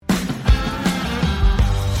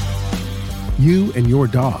You and your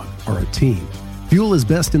dog are a team. Fuel is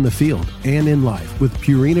best in the field and in life with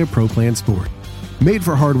Purina Pro Plan Sport. Made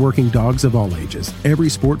for hardworking dogs of all ages, every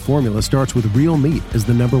sport formula starts with real meat as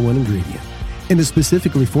the number one ingredient and is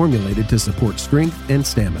specifically formulated to support strength and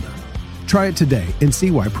stamina. Try it today and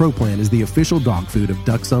see why Pro Plan is the official dog food of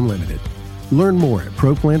Ducks Unlimited. Learn more at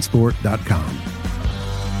ProPlansport.com.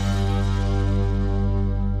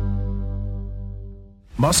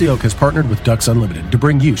 Mossy Oak has partnered with Ducks Unlimited to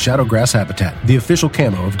bring you Shadowgrass Habitat, the official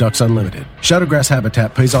camo of Ducks Unlimited. Shadowgrass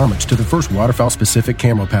Habitat pays homage to the first waterfowl-specific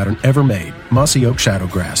camo pattern ever made, Mossy Oak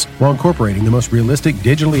Shadowgrass, while incorporating the most realistic,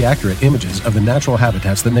 digitally accurate images of the natural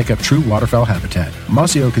habitats that make up true waterfowl habitat.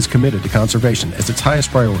 Mossy Oak is committed to conservation as its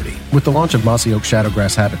highest priority. With the launch of Mossy Oak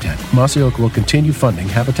Shadowgrass Habitat, Mossy Oak will continue funding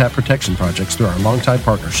habitat protection projects through our longtime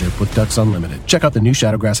partnership with Ducks Unlimited. Check out the new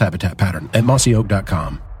Shadowgrass Habitat pattern at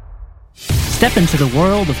mossyoak.com. Step into the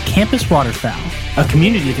world of Campus Waterfowl, a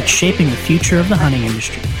community that's shaping the future of the hunting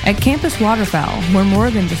industry. At Campus Waterfowl, we're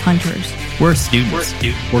more than just hunters. We're students.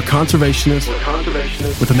 We're conservationists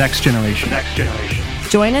with the next generation.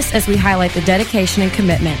 Join us as we highlight the dedication and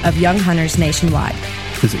commitment of young hunters nationwide.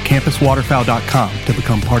 Visit campuswaterfowl.com to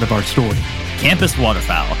become part of our story. Campus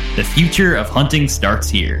Waterfowl, the future of hunting starts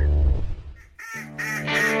here.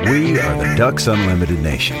 We are the Ducks Unlimited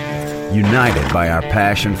Nation, united by our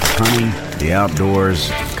passion for hunting, the outdoors,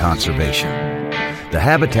 and conservation. The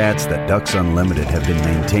habitats that Ducks Unlimited have been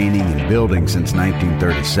maintaining and building since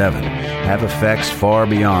 1937 have effects far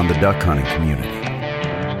beyond the duck hunting community.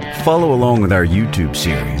 Follow along with our YouTube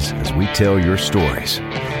series as we tell your stories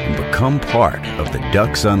and become part of the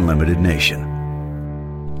Ducks Unlimited Nation.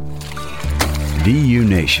 DU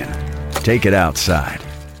Nation, take it outside.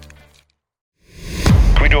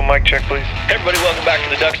 Can we do a mic check, please? Hey everybody, welcome back to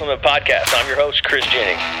the Ducks Unlimited Podcast. I'm your host, Chris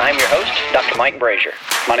Jennings. I'm your host, Dr. Mike Brazier.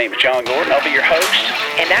 My name is John Gordon. I'll be your host.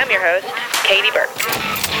 And I'm your host, Katie Burke.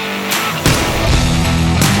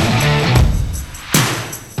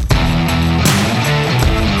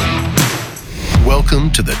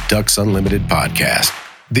 Welcome to the Ducks Unlimited Podcast,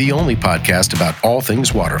 the only podcast about all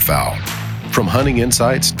things waterfowl. From hunting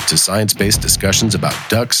insights to science-based discussions about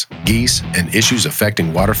ducks, geese, and issues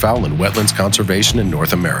affecting waterfowl and wetlands conservation in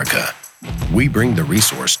North America, we bring the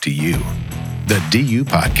resource to you, the DU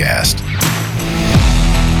Podcast.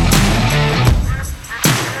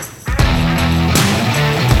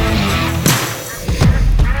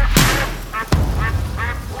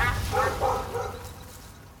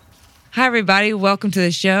 Hi, everybody. Welcome to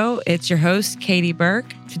the show. It's your host, Katie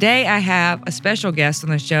Burke. Today, I have a special guest on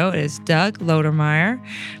the show. It is Doug Lodermeier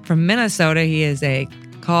from Minnesota. He is a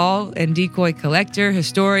call and decoy collector,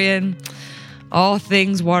 historian, all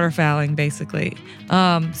things waterfowling, basically.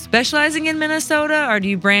 Specializing in Minnesota, or do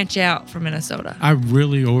you branch out from Minnesota? I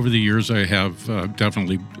really, over the years, I have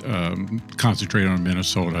definitely concentrated on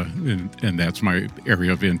Minnesota, and that's my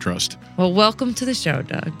area of interest. Well, welcome to the show,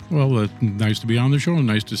 Doug. Well, nice to be on the show, and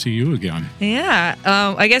nice to see you again. Yeah.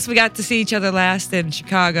 I guess we got to see each other last in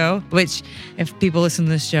Chicago, which, if people listen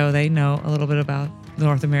to this show, they know a little bit about the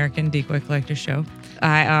North American Decoy Collector Show.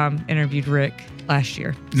 I interviewed Rick last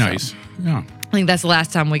year. Nice. So. Yeah. I think that's the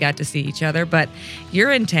last time we got to see each other, but you're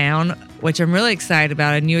in town, which I'm really excited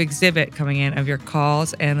about, a new exhibit coming in of your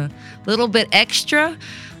calls and a little bit extra,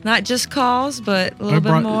 not just calls, but a little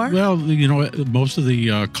bit more. Well, you know, most of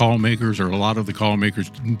the call makers, or a lot of the call makers,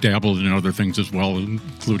 dabbled in other things as well,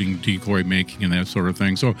 including decoy making and that sort of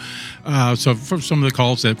thing. So for some of the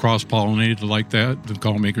calls that cross-pollinated like that, the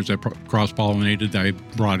call makers that cross-pollinated, I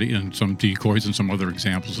brought in some decoys and some other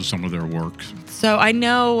examples of some of their work. So I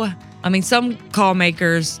know... some call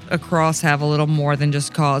makers across have a little more than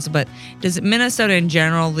just calls, but does Minnesota in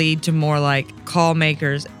general lead to more like call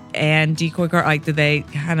makers and decoy call? Like, do they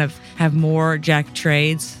kind of have more jack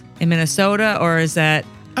trades in Minnesota, or is that?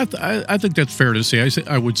 I think that's fair to say.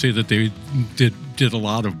 I would say that they did a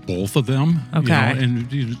lot of both of them. Okay. And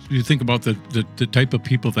you think about the type of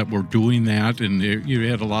people that were doing that, and you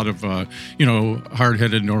had a lot of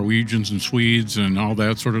hard-headed Norwegians and Swedes and all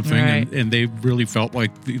that sort of thing, right. and they really felt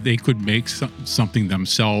like they could make something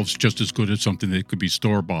themselves just as good as something that could be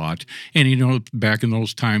store-bought. And back in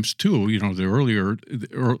those times too, the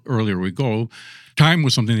earlier we go, time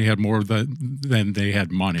was something they had more than they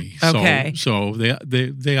had money. Okay. So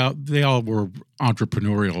they all were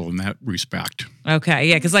entrepreneurial in that respect. Okay,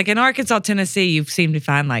 yeah, because like in Arkansas, Tennessee, you seem to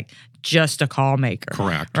find like just a call maker.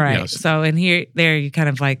 Correct. Right. Yes. So there you kind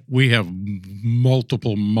of like. We have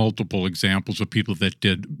multiple examples of people that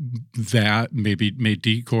did that, maybe made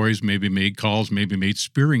decoys, maybe made calls, maybe made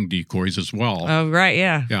spearing decoys as well. Oh, right.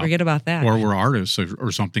 Yeah. Forget about that. Or were artists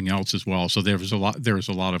or something else as well. So there's a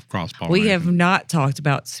lot of cross-pollination. We have not talked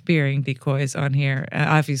about spearing decoys on here,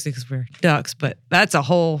 obviously because we're ducks, but that's a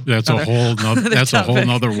whole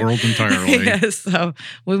nother world entirely. Yes, so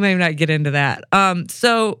we may not get into that.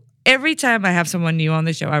 So every time I have someone new on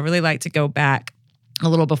the show, I really like to go back a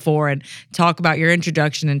little before and talk about your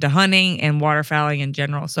introduction into hunting and waterfowling in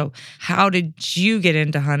general. So how did you get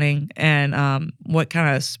into hunting, and what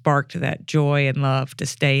kind of sparked that joy and love to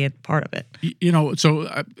stay in part of it? So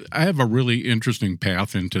I have a really interesting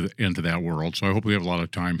path into that world. So I hope we have a lot of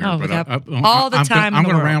time here. Oh, but all the time. I'm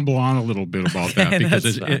going to ramble on a little bit about that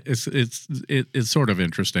because it's sort of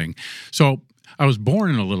interesting. So I was born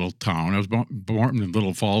in a little town. I was born in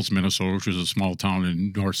Little Falls, Minnesota, which is a small town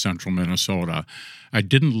in north central Minnesota. I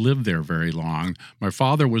didn't live there very long. My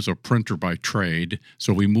father was a printer by trade,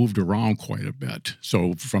 so we moved around quite a bit.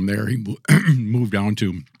 So from there, he moved down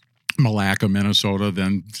to Malacca, Minnesota,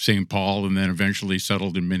 then St. Paul, and then eventually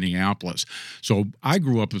settled in Minneapolis. So I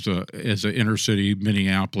grew up as an inner city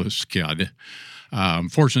Minneapolis kid.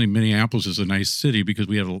 Fortunately, Minneapolis is a nice city because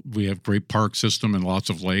we have great park system and lots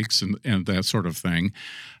of lakes and that sort of thing.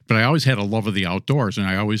 But I always had a love of the outdoors, and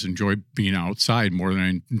I always enjoyed being outside more than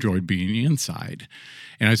I enjoyed being inside.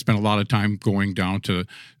 And I spent a lot of time going down to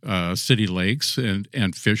city lakes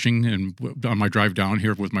and fishing. And on my drive down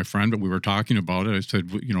here with my friend, we were talking about it. I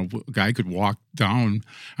said, a guy could walk down.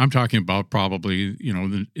 I'm talking about probably,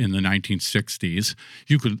 in the 1960s.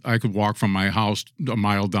 I could walk from my house a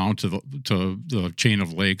mile down to the chain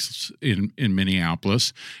of lakes in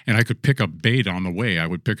Minneapolis, and I could pick up bait on the way. I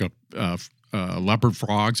would pick up leopard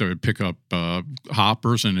frogs. I would pick up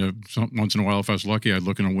hoppers, and once in a while, if I was lucky, I'd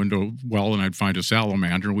look in a window well and I'd find a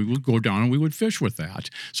salamander, and we would go down and we would fish with that.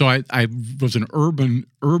 So I was an urban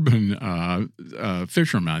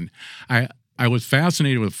fisherman. I was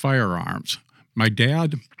fascinated with firearms. My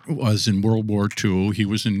dad was in World War II. He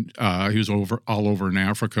was all over in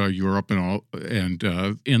Africa, Europe, and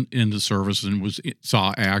in the service, and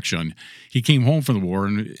saw action. He came home from the war,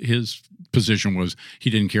 and his position was he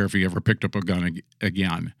didn't care if he ever picked up a gun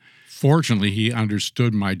again. Fortunately, he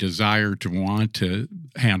understood my desire to want to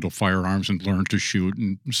handle firearms and learn to shoot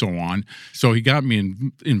and so on. So he got me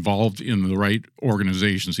involved in the right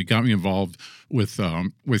organizations. He got me involved with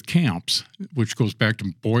camps, which goes back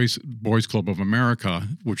to Boys Club of America,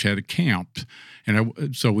 which had a camp.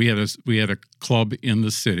 And so we had a club in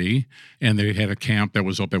the city, and they had a camp that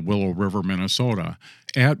was up at Willow River, Minnesota.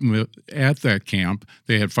 At that camp,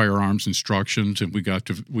 they had firearms instructions, and we got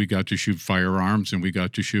to shoot firearms, and we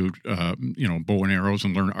got to shoot bow and arrows,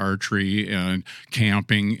 and learn archery and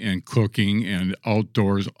camping and cooking and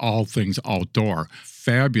outdoors, all things outdoor.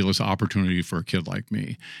 Fabulous opportunity for a kid like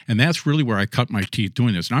me. And that's really where I cut my teeth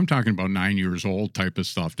doing this. And I'm talking about 9 years old type of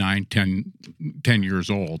stuff, 10 years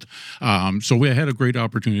old. So we had a great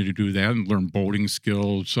opportunity to do that and learn boating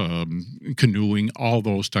skills, canoeing, all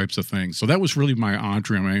those types of things. So that was really my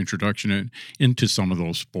entree and my introduction into some of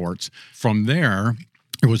those sports. From there,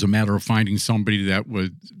 it was a matter of finding somebody that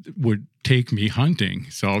would take me hunting.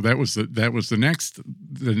 So that was the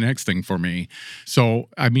next thing for me. So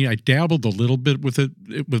I dabbled a little bit with it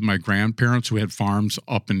with my grandparents who had farms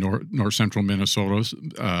up in north central Minnesota,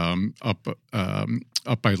 up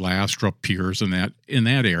by Lastrup, Piers, in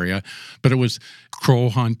that area. But it was crow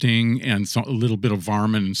hunting and a little bit of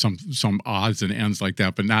varmint and some odds and ends like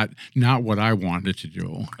that, but not what I wanted to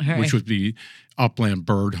do, which would be upland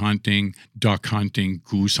bird hunting, duck hunting,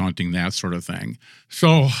 goose hunting, that sort of thing.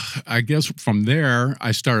 So I guess from there,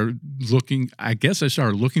 I started looking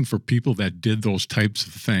for people that did those types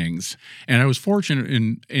of things. And I was fortunate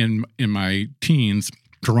in my teens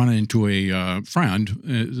to run into a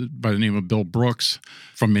friend by the name of Bill Brooks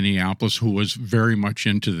from Minneapolis, who was very much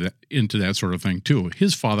into that sort of thing too.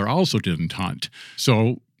 His father also didn't hunt.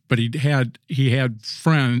 But he had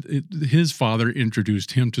friends. His father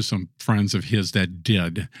introduced him to some friends of his that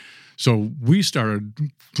did. So we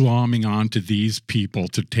started glomming onto these people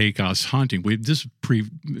to take us hunting. This pre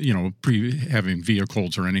having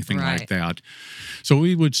vehicles or anything like that. So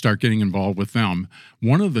we would start getting involved with them.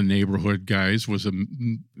 One of the neighborhood guys was a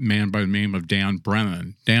man by the name of Dan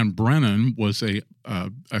Brennan. Dan Brennan was a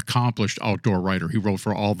accomplished outdoor writer. He wrote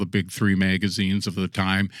for all the big three magazines of the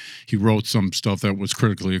time. He wrote some stuff that was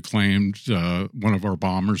critically acclaimed. One of our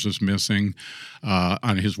bombers is missing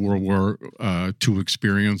on his World War II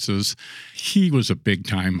experiences. He was a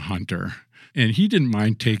big-time hunter. and he didn't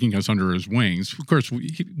mind taking us under his wings. Of course,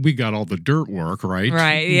 we got all the dirt work, right?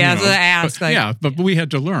 Right. Yeah. So I asked. But we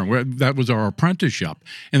had to learn. That was our apprenticeship,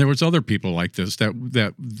 and there was other people like this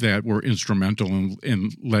that were instrumental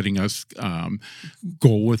in letting us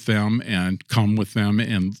go with them and come with them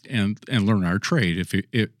and learn our trade,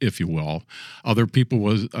 if you will. Other people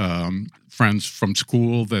was friends from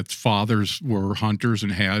school that fathers were hunters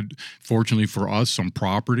and had, fortunately for us, some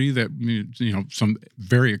property that, some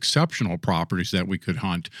very exceptional properties that we could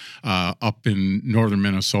hunt up in northern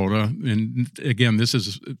Minnesota. And again, this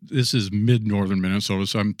is mid-northern Minnesota,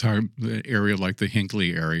 so I'm talking the area like the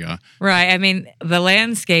Hinckley area. Right. I mean, the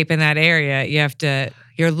landscape in that area,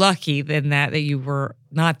 you're lucky in that you were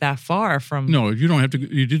not that far from. No, you don't have to.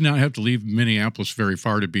 You did not have to leave Minneapolis very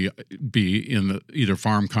far to be in the either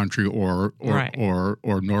farm country or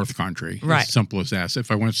north country. Right. As simple as that.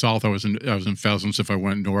 If I went south, I was in pheasants. If I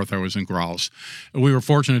went north, I was in grouse. We were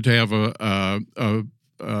fortunate to have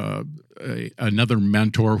another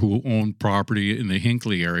mentor who owned property in the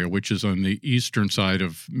Hinckley area, which is on the eastern side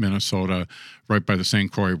of Minnesota, right by the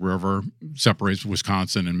St. Croix River, separates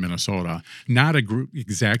Wisconsin and Minnesota. Not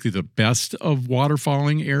exactly the best of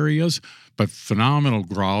waterfowling areas, but phenomenal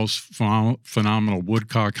grouse, phenomenal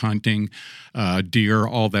woodcock hunting, deer,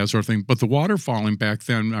 all that sort of thing. But the waterfowling back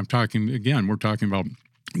then, we're talking about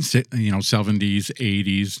 70s,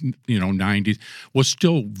 80s, 90s, was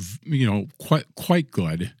still, quite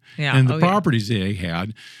good. Yeah. And the properties they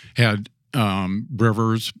had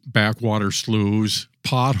rivers, backwater sloughs,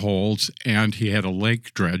 potholes, and he had a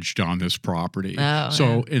lake dredged on this property. And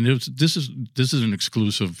this is an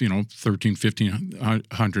exclusive,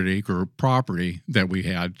 1,500 acre property that we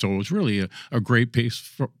had. So it was really a great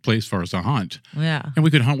place for us to hunt. Yeah. And we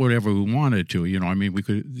could hunt whatever we wanted to.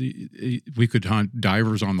 We could hunt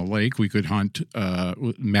divers on the lake. We could hunt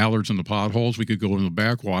mallards in the potholes. We could go in the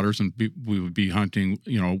backwaters and we would be hunting,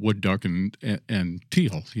 wood duck and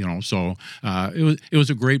teal. So it was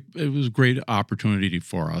a great opportunity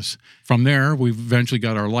for us. From there, we eventually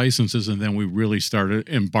got our licenses, and then we really started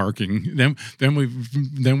embarking. Then we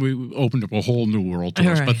opened up a whole new world to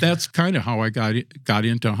us. Right. But that's kind of how I got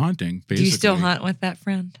into hunting. Basically. Do you still hunt with that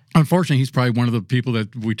friend? Unfortunately, he's probably one of the people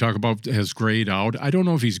that we talk about has grayed out. I don't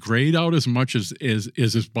know if he's grayed out as much as his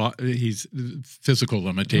physical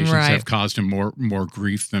limitations have caused him more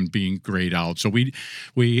grief than being grayed out. So we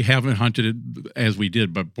haven't hunted it as we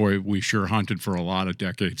did, but boy, we sure hunted for a lot of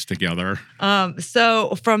decades together.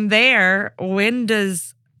 So from there, when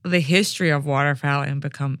does the history of waterfowling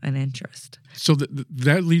become an interest? So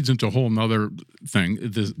that leads into a whole nother thing,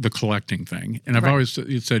 the collecting thing. And I've always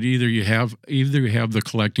said either you have the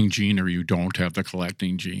collecting gene or you don't have the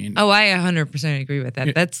collecting gene. Oh, I 100% agree with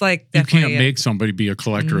that. That's like you can't make somebody be a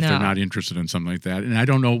collector if they're not interested in something like that. And I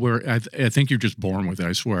don't know where I think you're just born with it,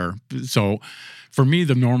 I swear. So for me,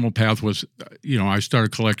 the normal path was, I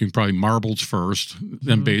started collecting probably marbles first,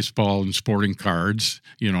 then baseball and sporting cards,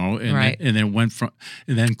 and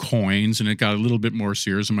then coins, and it got a little bit more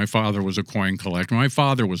serious. And my father was a coin collector. My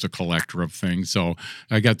father was a collector of things, so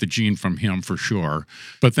I got the gene from him for sure.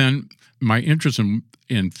 But then my interest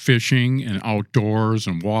in fishing and outdoors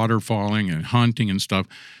and waterfowling and hunting and stuff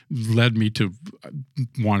led me to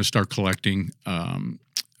want to start collecting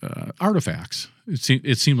artifacts.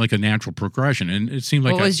 It seeed like a natural progression, and it seemed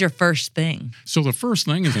like. What was your first thing? So the first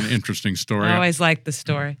thing is an interesting story. I always like the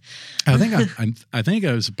story. I think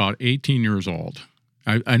I was about 18 years old.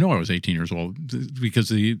 I know I was 18 years old because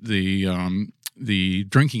the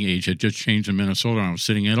drinking age had just changed in Minnesota, and I was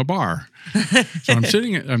sitting at a bar. So I'm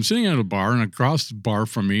sitting at a bar, and across the bar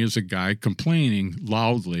from me is a guy complaining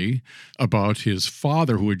loudly about his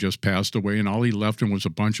father who had just passed away, and all he left him was a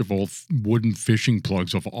bunch of old wooden fishing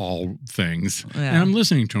plugs of all things. Yeah. And I'm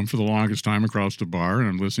listening to him for the longest time across the bar, and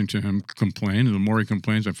I'm listening to him complain. And the more he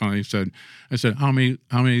complains, I finally said, how many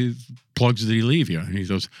plugs did he leave you? And he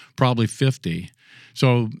goes, probably 50.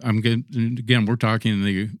 So we're talking in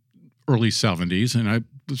the early 70s, and I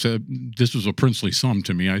said, this was a princely sum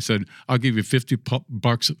to me. I said, I'll give you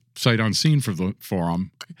 $50 sight unseen for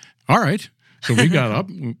him. All right. So we got up.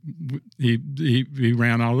 He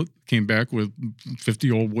ran out, came back with 50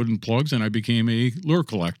 old wooden plugs, and I became a lure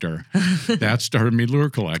collector. That started me lure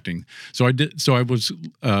collecting. So I was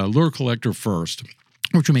a lure collector first,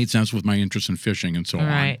 which made sense with my interest in fishing and so on.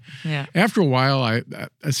 Right. Yeah. After a while, I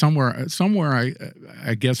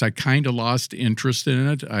guess I kind of lost interest in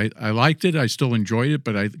it. I liked it. I still enjoyed it,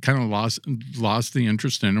 but I kind of lost the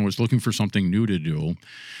interest in it. I was looking for something new to do.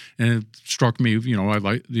 And it struck me,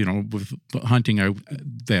 with hunting,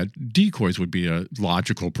 that decoys would be a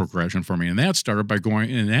logical progression for me. And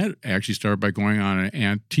that actually started by going on an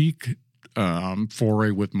antique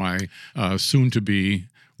foray with my soon-to-be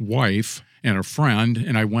wife and a friend,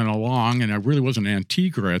 and I went along, and I really was an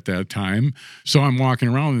antiquer at that time. So I'm walking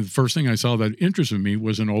around, and the first thing I saw that interested me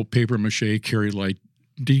was an old papier-mâché carry light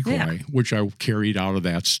decoy, which I carried out of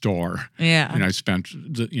that store. Yeah. And I spent,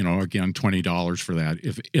 again, $20 for that,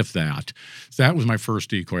 if that. So that was my first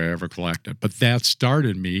decoy I ever collected. But that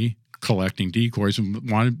started me collecting decoys and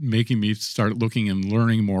making me start looking and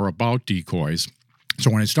learning more about decoys. So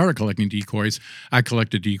when I started collecting decoys, I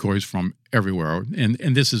collected decoys from everywhere. And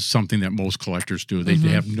this is something that most collectors do. They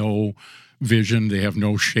have no vision. They have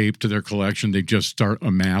no shape to their collection. They just start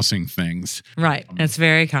amassing things. Right. That's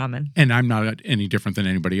very common. And I'm not any different than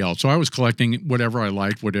anybody else. So I was collecting whatever I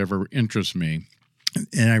liked, whatever interests me.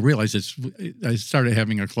 And I realized I started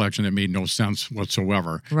having a collection that made no sense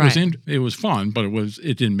whatsoever. Right. It was fun, but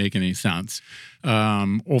it didn't make any sense.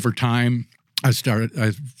 Over time, I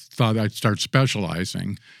thought I'd start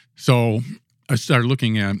specializing. So I started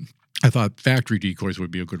looking at, I thought factory decoys would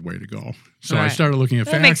be a good way to go. So I started looking at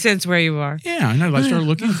that makes sense where you are. Yeah, and I started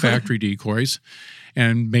looking at factory decoys.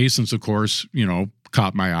 And Masons, of course,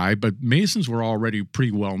 caught my eye, but Masons were already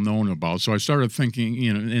pretty well known about. So I started thinking,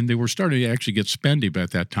 and they were starting to actually get spendy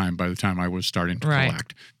at that time, by the time I was starting to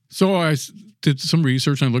collect. So I did some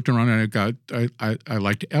research and I looked around and I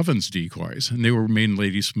liked Evans decoys, and they were made in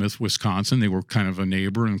Ladysmith, Wisconsin. They were kind of a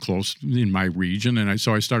neighbor and close in my region, and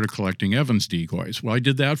so I started collecting Evans decoys. Well, I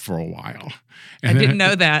did that for a while. And I didn't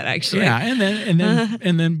know that, actually. Yeah,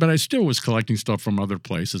 and then, but I still was collecting stuff from other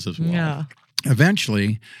places as well. Yeah.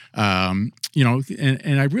 Eventually, and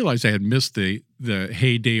I realized I had missed the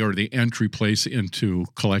heyday or the entry place into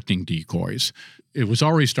collecting decoys. It was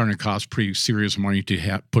already starting to cost pretty serious money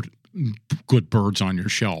to put good birds on your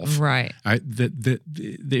shelf. Right.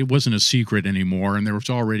 It wasn't a secret anymore, and there was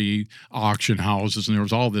already auction houses, and there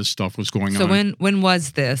was all this stuff was going on. So when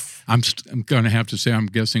was this? I'm going to have to say I'm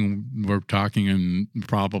guessing we're talking in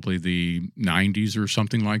probably the 90s or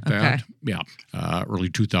something like that. Okay. Yeah, early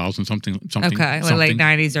 2000s, something. Okay, late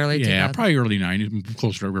 90s, early 2000s. Yeah, probably early 90s,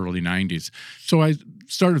 closer to early 90s. So I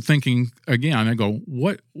started thinking again. I go,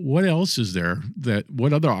 what else is there?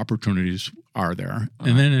 What other opportunities are there?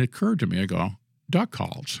 And then it occurred to me. I go, duck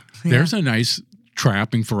calls. Yeah. There's a nice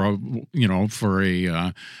trapping for a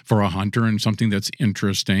hunter and something that's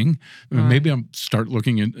interesting. Right. Maybe I'll start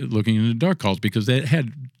looking into duck calls, because that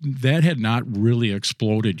had not really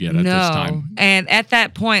exploded yet at this time. And at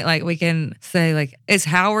that point, like, we can say, is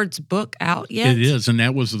Howard's book out yet? It is, and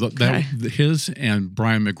that was his and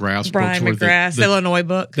Brian McGrath's books. Illinois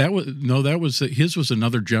book. His was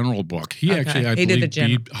another general book. He actually, I believe,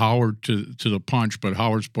 beat Howard to the punch, but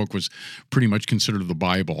Howard's book was pretty much considered the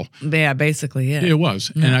Bible. Yeah, basically, yeah. It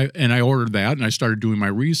was, yeah. and I ordered that, and I started doing my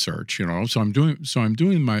research. So I'm doing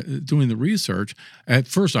the research. At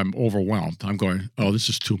first, I'm overwhelmed. I'm going, oh, this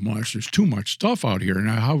is too much. There's too much stuff out here. And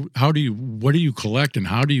what do you collect, and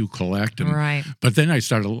how do you collect? And, right. But then I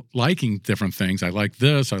started liking different things. I like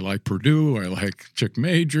this. I like Purdue. I like Chick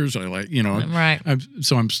Majors. I like, Right.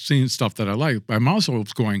 So I'm seeing stuff that I like. I'm also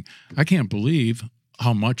going, I can't believe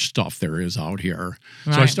how much stuff there is out here.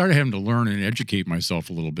 Right. So I started having to learn and educate myself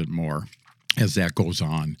a little bit more as that goes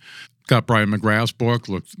on. Got Brian McGrath's book,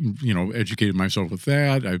 educated myself with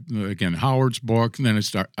that. Again, Howard's book, and then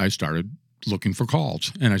I started looking for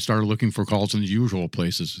calls, and I started looking for calls in the usual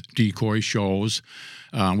places, decoy shows.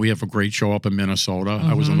 We have a great show up in Minnesota. Mm-hmm.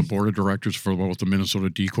 I was on the board of directors for both the Minnesota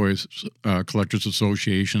Decoy Collectors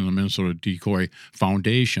Association and the Minnesota Decoy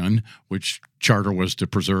Foundation, which charter was to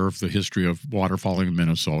preserve the history of waterfowling in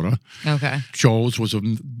Minnesota. Okay. Shows was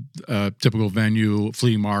a typical venue,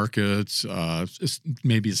 flea markets,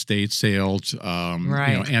 maybe estate sales,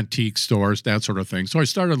 right. Antique stores, that sort of thing. So I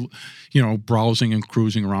started, browsing and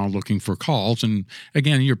cruising around looking for calls. And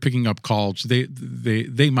again, you're picking up calls. They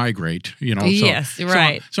migrate, Yes,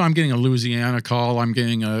 right. So I'm getting a Louisiana call. I'm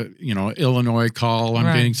getting a, Illinois call.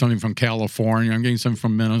 I'm getting something from California. I'm getting something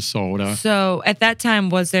from Minnesota. So at that time,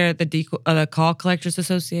 was there the Call Collectors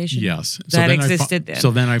Association? Yes. That existed then?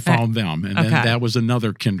 So then I found them. And then that was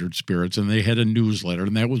another kindred spirits. And they had a newsletter.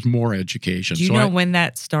 And that was more education. Do you know when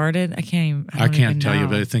that started? I can't tell you,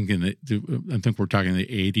 but I think we're talking the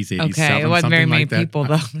 80s, 87. Okay, it wasn't very many people,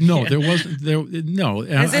 though. No, there wasn't. No.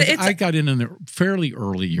 I got in the fairly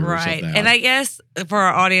early years of that. And I guess for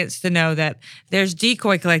our audience to know that there's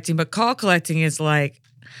decoy collecting, but call collecting is like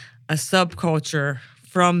a subculture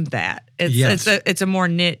from that. It's a more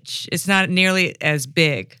niche. It's not nearly as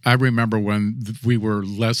big. I remember when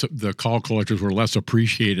the call collectors were less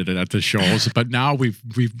appreciated at the shows, but now we've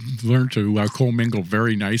learned to commingle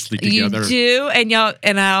very nicely together. You do,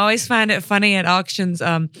 and I always find it funny at auctions.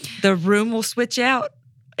 The room will switch out.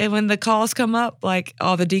 And when the calls come up, like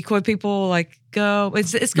all the decoy people like go.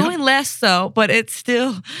 It's going less though, but it's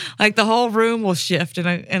still like the whole room will shift in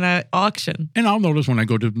a auction. And I'll notice when I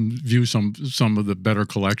go to view some of the better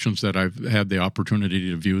collections that I've had the opportunity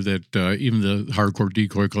to view that even the hardcore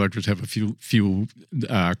decoy collectors have a few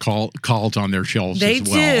calls on their shelves as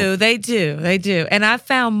well. They do. And I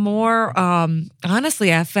found more.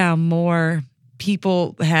 Honestly, I found more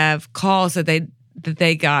people have calls that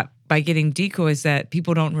they got by getting decoys that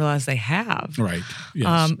people don't realize they have. Right.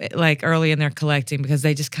 Yes. Like early in their collecting because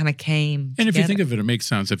they just kind of came. And if you think of it, it makes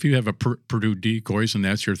sense. If you have a Purdue decoys and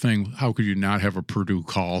that's your thing, how could you not have a Purdue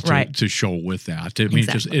call to show with that? I mean,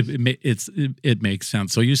 exactly. It makes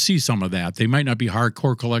sense. So you see some of that. They might not be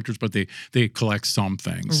hardcore collectors, but they collect some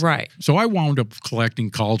things. Right. So I wound up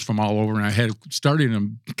collecting calls from all over, and I had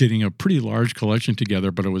started getting a pretty large collection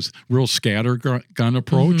together, but it was real scattergun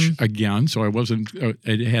approach again. So I wasn't.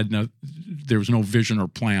 There was no vision or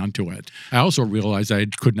plan to it. I also realized I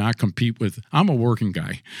could not compete with. I'm a working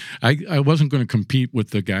guy. I wasn't going to compete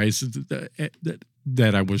with the guys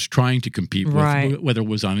that I was trying to compete with, whether it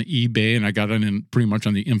was on eBay, and I got in pretty much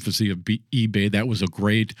on the infancy of eBay. That was a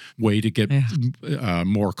great way to get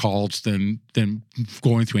more calls than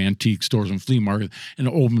going through antique stores and flea markets, and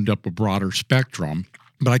it opened up a broader spectrum.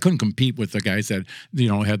 But I couldn't compete with the guys that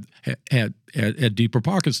had deeper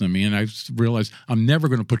pockets than me, and I realized I'm never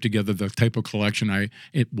going to put together the type of collection I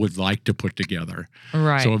would like to put together.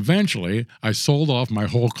 Right. So eventually, I sold off my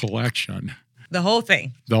whole collection. The whole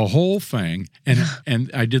thing. The whole thing,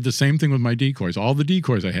 and I did the same thing with my decoys. All the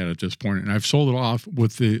decoys I had at this point, and I've sold it off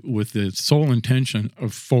with the sole intention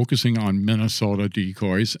of focusing on Minnesota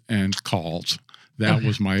decoys and calls. That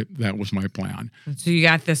was my plan. So you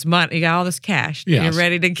got this money, you got all this cash. Yes. You're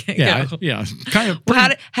ready to go. Yeah. Kind of.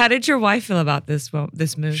 Well, how did your wife feel about this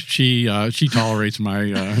move? She tolerates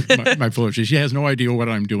my foolishness. She has no idea what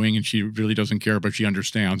I'm doing, and she really doesn't care, but she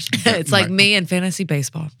understands. It's like me and fantasy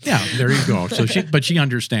baseball. Yeah, there you go. So she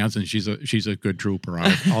understands, and she's a good trooper.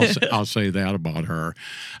 I'll say that about her.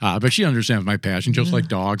 But she understands my passion, just like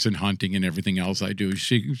dogs and hunting and everything else I do.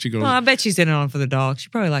 She goes. Well, I bet she's in on for the dogs. She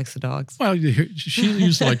probably likes the dogs. Well, she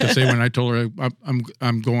used to like to say when I told her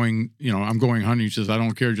I'm going hunting, she says, I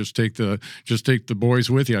don't care, just take the boys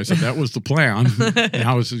with you. I said that was the plan. And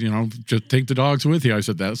I was just take the dogs with you. I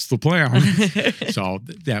said that's the plan. So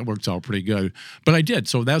that works out pretty good. But I did.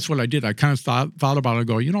 So that's what I did. I kind of thought about it and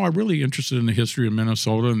go, I'm really interested in the history of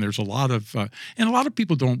Minnesota, and there's a lot of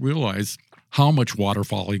people don't realize how much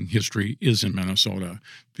waterfowling history is in Minnesota.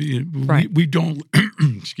 Right. We don't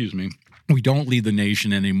excuse me. We don't lead the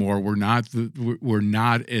nation anymore. We're not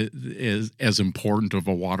as important of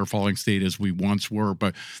a waterfowling state as we once were.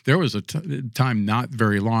 But there was a time not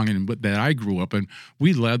very long that I grew up in.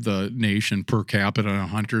 We led the nation per capita on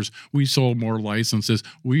hunters. We sold more licenses.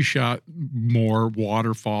 We shot more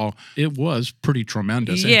waterfowl. It was pretty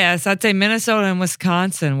tremendous. Yes, I'd say Minnesota and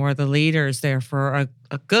Wisconsin were the leaders there for a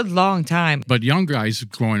good long time. But young guys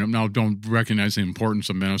growing up now don't recognize the importance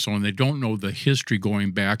of Minnesota, and they don't know the history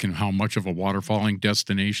going back and how much of a waterfowling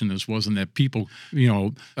destination this was, and that people,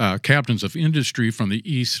 captains of industry from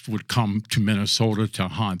the east would come to Minnesota to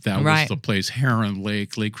hunt. That was the place. Heron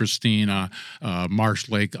Lake, Lake Christina, Marsh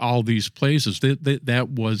Lake, all these places. That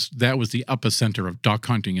was the epicenter of duck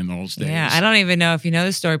hunting in those days. Yeah, I don't even know if you know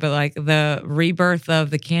the story, but like the rebirth of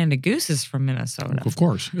the Canada goose is from Minnesota. Of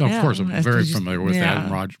course, I'm very familiar with that.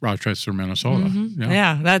 Rochester, Minnesota. Mm-hmm.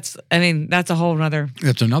 Yeah, that's a whole nother.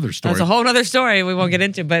 That's another story. That's a whole other story we won't get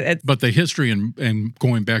into, but the history and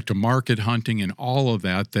going back to market hunting and all of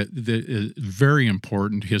that is very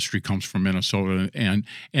important. History comes from Minnesota, and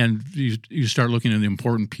you start looking at the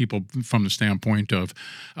important people from the standpoint of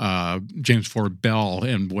James Ford Bell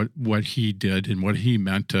and what he did and what he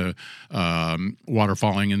meant to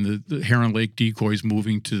waterfowling, and the Heron Lake decoys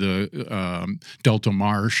moving to the Delta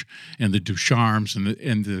Marsh and the Ducharmes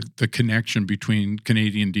and the connection between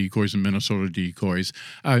Canadian decoys and Minnesota decoys.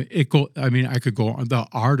 I could go on the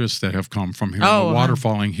artists that have come from here. The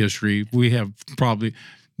waterfowling history, we have probably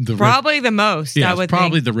the most. Yeah, I would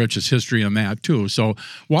probably think. the richest history on that too. So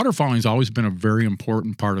waterfowling has always been a very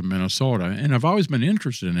important part of Minnesota, and I've always been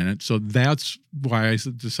interested in it. So that's why I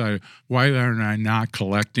decided, why am I not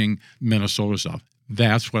collecting Minnesota stuff?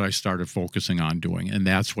 That's what I started focusing on doing, and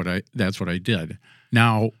that's what I did.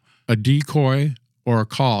 Now, a decoy or a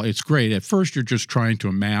call, it's great. At first, you're just trying to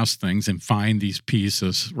amass things and find these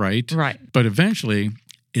pieces, right? Right. But eventually,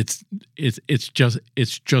 it's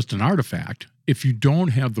just an artifact. if you don't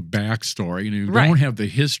have the backstory and you don't have the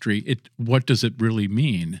history, what does it really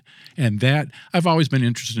mean? And that I've always been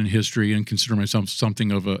interested in history and consider myself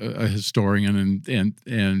something of a historian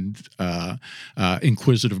and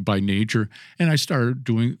inquisitive by nature. And I started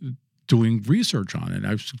doing research on it.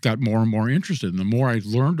 I've got more and more interested. And the more I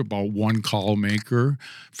learned about one call maker,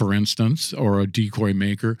 for instance, or a decoy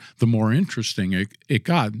maker, the more interesting it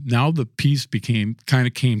got. Now the piece came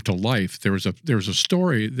to life. There was a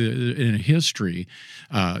story in a history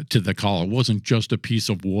to the call. It wasn't just a piece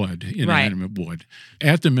of wood, inanimate wood.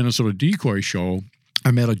 At the Minnesota Decoy Show, I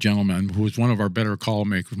met a gentleman who was one of our better call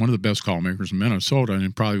makers, one of the best call makers in Minnesota,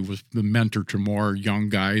 and probably was the mentor to more young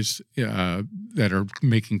guys that are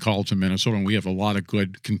making calls in Minnesota. And we have a lot of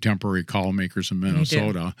good contemporary call makers in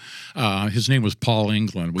Minnesota. His name was Paul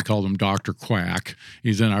England. We called him Dr. Quack.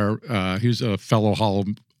 He's he's a fellow Hall of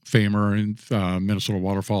Famer in Minnesota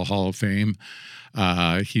Waterfowl Hall of Fame.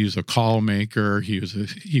 He's a call maker. He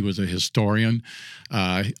was a historian,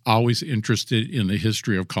 always interested in the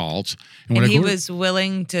history of calls. And he was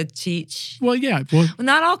willing to teach. Well, yeah. Well,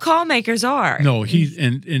 not all call makers are. No,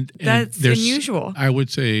 and that's unusual. I would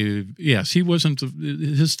say yes. He wasn't.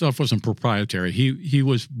 His stuff wasn't proprietary. He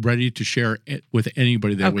was ready to share it with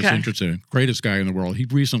anybody that was interested in. Greatest guy in the world. He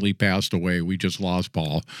recently passed away. We just lost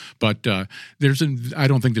Paul, but I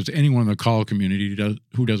don't think there's anyone in the call community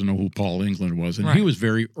who doesn't know who Paul England was. And he was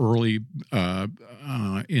very early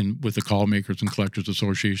with the Call Makers and Collectors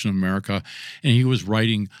Association of America, and he was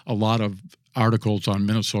writing a lot of articles on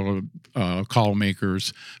Minnesota call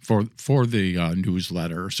makers for the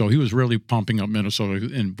newsletter. So he was really pumping up Minnesota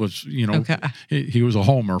and was, he was a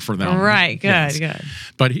homer for them. Right, good.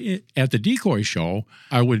 But at the Decoy Show,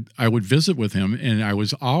 I would visit with him, and I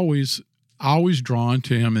was always drawn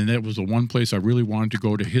to him, and that was the one place I really wanted to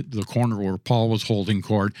go, to hit the corner where Paul was holding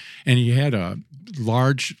court. And he had a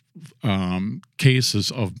large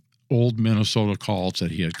cases of old Minnesota calls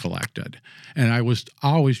that he had collected. And I was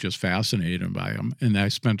always just fascinated by them. And I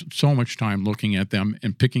spent so much time looking at them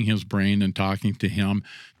and picking his brain and talking to him.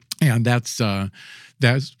 And that's where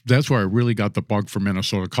I really got the bug for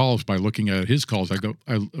Minnesota calls, by looking at his calls.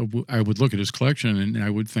 I would look at his collection and I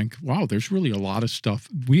would think, wow, there's really a lot of stuff.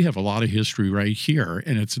 We have a lot of history right here,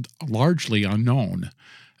 and it's largely unknown.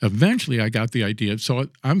 Eventually, I got the idea. So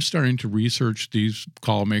I'm starting to research these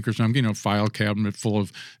call makers. I'm getting a file cabinet full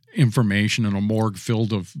of information and a morgue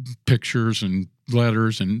filled of pictures and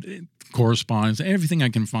letters and correspondence, everything I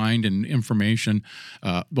can find, and information,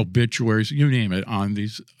 obituaries, you name it, on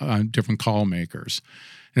different call makers.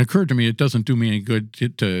 And it occurred to me it doesn't do me any good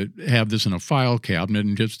to have this in a file cabinet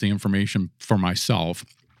and just the information for myself.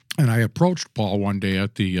 And I approached Paul one day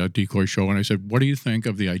at the Decoy Show, and I said, what do you think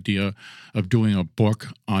of the idea of doing a book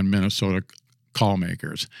on Minnesota call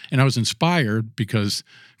makers? And I was inspired because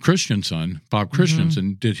Bob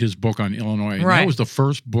Christensen, did his book on Illinois. And that was the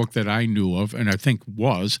first book that I knew of, and I think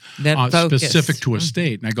was specific to a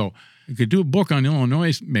state. And I go, you could do a book on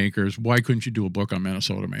Illinois makers. Why couldn't you do a book on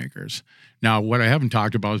Minnesota makers? Now, what I haven't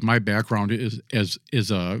talked about is my background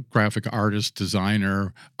is a graphic artist,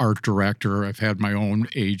 designer, art director. I've had my own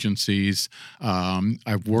agencies.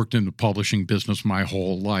 I've worked in the publishing business my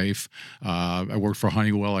whole life. I worked for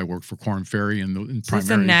Honeywell. I worked for Korn Ferry. So it's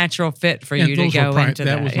a natural fit for you to go into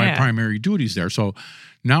that. That was my primary duties there. So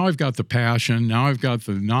now I've got the passion. Now I've got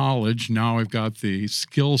the knowledge. Now I've got the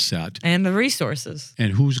skill set. And the resources.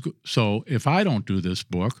 And so if I don't do this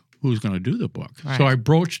book, who's going to do the book? Right. So I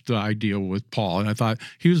broached the idea with Paul, and I thought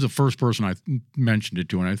he was the first person I mentioned it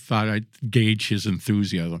to, and I thought I'd gauge his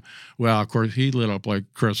enthusiasm. Well, of course, he lit up like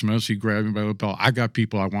Christmas. He grabbed me by the belt. I got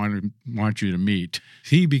people I want you to meet.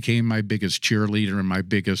 He became my biggest cheerleader and my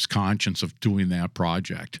biggest conscience of doing that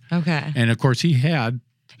project. Okay. And, of course, he had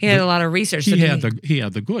a lot of research. He had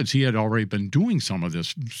the goods. He had already been doing some of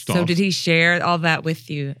this stuff. So did he share all that with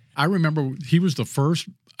you? I remember he was the first.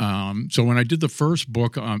 So when I did the first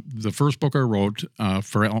book I wrote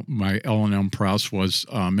for my L&M Press was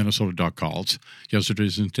Minnesota Duck Calls,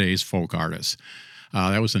 Yesterday's and Today's Folk Artists.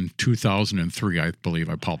 That was in 2003, I believe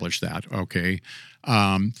I published that. Okay.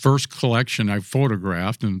 First collection I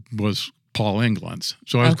photographed and was Paul England's.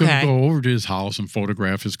 So I was going to go over to his house and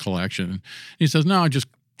photograph his collection. He says, no, just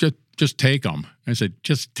take them. I said,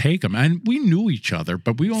 just take them. And we knew each other,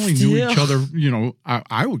 but we only knew each other,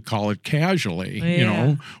 I would call it casually.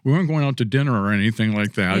 We weren't going out to dinner or anything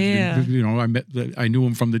like that. I knew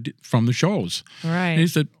him from the shows. Right. And he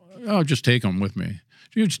said, oh, just take them with me.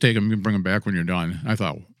 You just take them and bring them back when you're done. I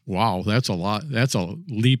thought, wow, that's a lot. That's a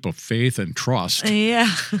leap of faith and trust. Yeah.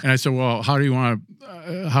 And I said, well, how do you want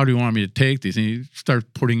me to take these? And he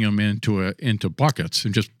started putting them into buckets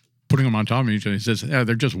and just putting them on top of each other. He says, "Yeah,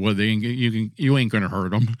 they're just wood. You ain't going to hurt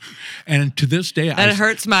them." And to this day, that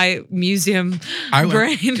hurts my museum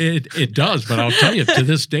brain. It does, but I'll tell you, to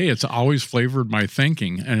this day, it's always flavored my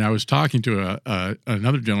thinking. And I was talking to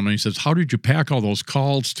another gentleman. He says, "How did you pack all those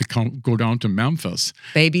calls to go down to Memphis?"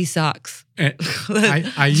 Baby socks.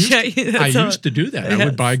 I used to do that. Yes. I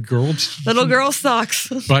would buy little girl socks.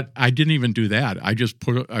 But I didn't even do that. I just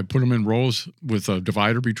put them in rows with a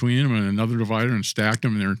divider between them and another divider and stacked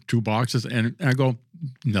them in their 2 boxes. And I go,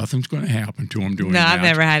 nothing's going to happen to them doing that. No, I've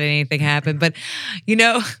never had anything happen. But,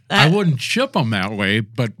 I wouldn't ship them that way.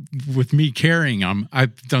 But with me carrying them,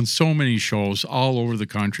 I've done so many shows all over the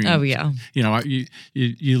country. Oh, yeah.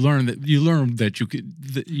 You learn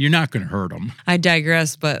that you're not going to hurt them. I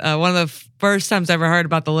digress, but one of the first times I ever heard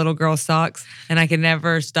about the little girl socks, and I can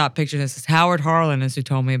never stop picturing this. It's Howard Harlan is who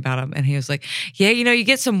told me about them. And he was like, yeah, you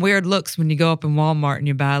get some weird looks when you go up in Walmart and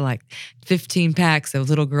you buy like 15 packs of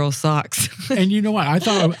little girl socks. And you know what? I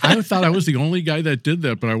thought I was the only guy that did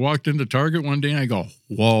that, but I walked into Target one day and I go,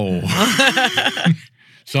 whoa.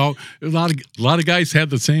 So a lot of guys had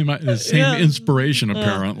the same inspiration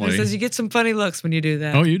apparently. It says you get some funny looks when you do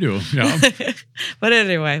that. Oh, you do, yeah. But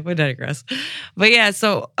anyway, we digress. But yeah,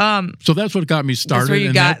 so that's what got me started. That's where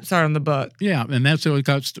you got started on the book. Yeah, and that's what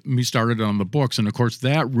got me started on the books, and of course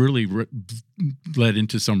that really led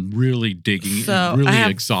into some really digging, and really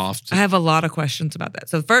exhausting. I have a lot of questions about that.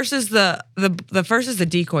 So the first is the first is the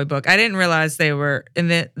decoy book. I didn't realize they were in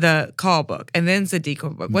the call book, and then's the decoy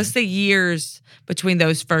book. What's the years between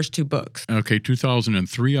those first 2 books? Okay,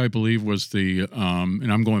 2003, I believe, was the,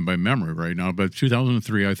 and I'm going by memory right now, but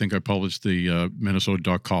 2003, I think I published the Minnesota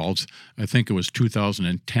Duck Calls. I think it was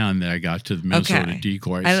 2010 that I got to the Minnesota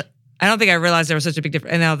Decoys. I don't think I realized there was such a big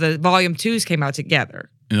difference. And now the volume 2s came out together.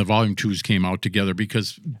 And the volume 2s came out together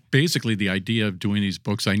because basically the idea of doing these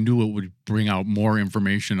books, I knew it would bring out more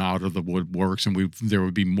information out of the woodworks, and there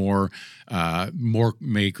would be more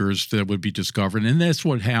makers that would be discovered. And that's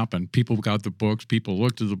what happened. People got the books. People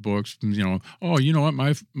looked at the books. Oh, you know what?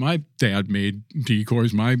 My dad made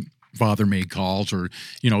decoys. My father made calls, or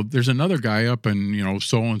there's another guy up in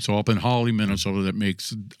so and so up in Holly, Minnesota, that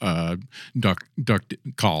makes duck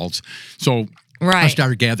calls. So I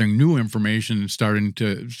started gathering new information and starting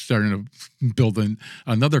to build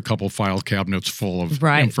another couple file cabinets full of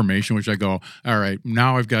information, which I go, all right,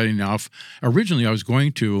 now I've got enough. Originally, I was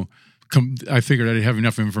going to. I figured I'd have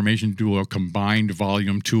enough information to do a combined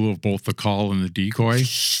volume 2 of both the call and the decoy.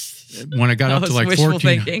 When I got up to like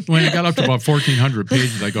 14, when I got up to about 1,400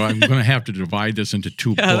 pages, I go, I'm going to have to divide this into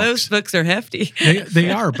 2 books. Those books are hefty. They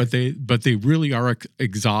are, but they really are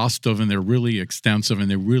exhaustive, and they're really extensive, and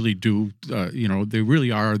they really do, they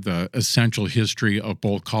really are the essential history of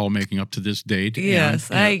both call making up to this date. Yes,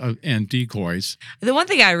 and decoys. The one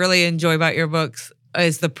thing I really enjoy about your books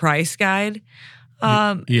is the price guide.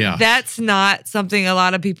 That's not something a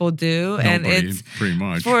lot of people do. Nobody, and it's pretty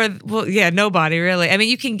much. Nobody really. I mean,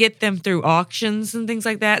 you can get them through auctions and things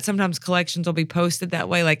like that. Sometimes collections will be posted that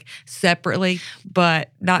way, like separately,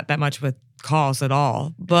 but not that much with calls at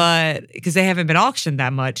all. But because they haven't been auctioned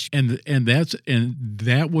that much. And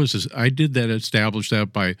that was I did that, establish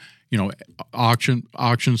that by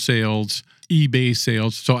auction sales, eBay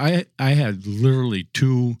sales. So I had literally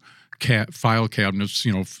 2 file cabinets,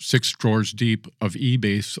 6 drawers deep of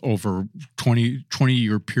eBay over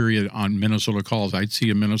 20-year period on Minnesota calls. I'd see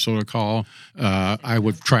a Minnesota call. I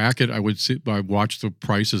would track it. I would watch the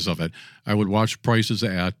prices of it. I would watch prices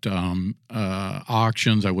at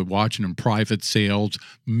auctions. I would watch it in private sales.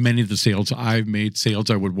 Many of the sales I've made, sales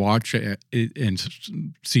I would watch and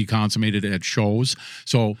see consummated at shows.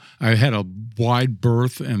 So I had a wide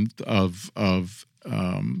berth of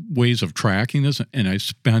ways of tracking this, and I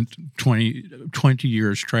spent 20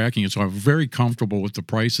 years tracking it, so I'm very comfortable with the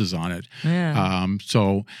prices on it. Yeah.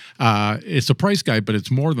 So it's a price guide, but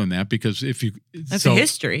it's more than that, because if you... That's a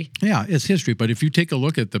history. Yeah, it's history, but if you take a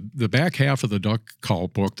look at the back half of the Duck Call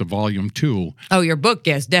book, the volume 2... Oh, your book,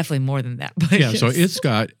 yes, definitely more than that. But yeah, so it's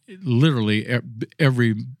got literally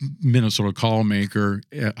every Minnesota call maker,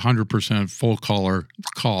 100% full color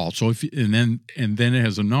call. So and then it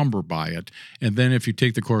has a number by it, and then if you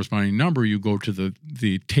take the corresponding number, you go to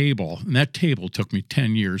the table, and that table took me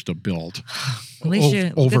 10 years to build. At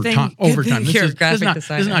least over time. You're a graphic designer. This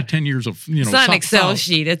is not 10 years of It's not an Excel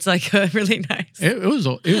sheet. It's like really nice. It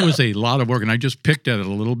was a lot of work, and I just picked at it a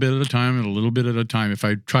little bit at a time and a little bit at a time. If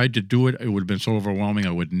I tried to do it, it would have been so overwhelming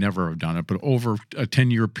I would never have done it. But over a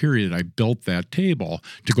 10-year period, I built that table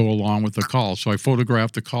to go along with the calls. So I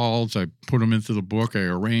photographed the calls, I put them into the book, I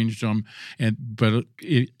arranged them, but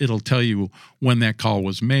it'll tell you when that call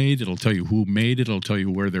was made. It'll tell you who made it. It'll tell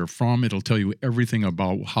you where they're from. It'll tell you everything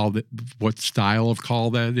about what style of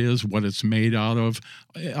call that is, what it's made out of,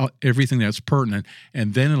 everything that's pertinent.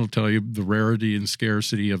 And then it'll tell you the rarity and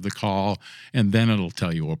scarcity of the call, and then it'll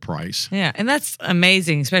tell you a price. Yeah, and that's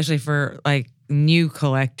amazing, especially for like new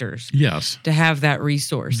collectors. Yes. To have that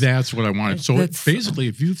resource. That's what I wanted. So basically,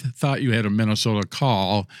 if you thought you had a Minnesota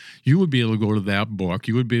call, you would be able to go to that book.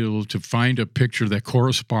 You would be able to find a picture that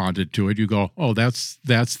corresponded to it. You go, oh, that's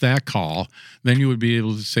that call. Then you would be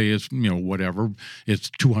able to say it's, whatever, it's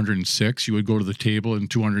 206. You would go to the table in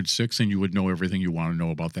 206 and you would know everything you want to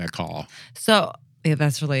know about that call. So yeah,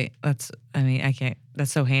 that's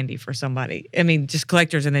so handy for somebody. I mean, just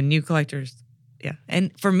collectors and then new collectors. Yeah,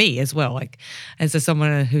 and for me as well, like as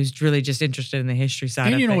someone who's really just interested in the history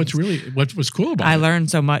side of things. What was cool about it. I learned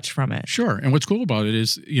so much from it. Sure, and what's cool about it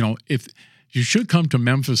is, if you should come to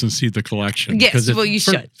Memphis and see the collection. Yes, you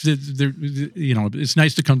should. It's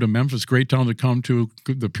nice to come to Memphis. Great town to come to.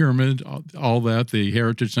 The pyramid, all that. The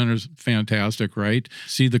Heritage Center is fantastic, right?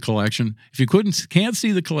 See the collection. If you can't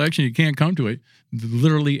see the collection, you can't come to it.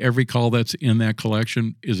 Literally every call that's in that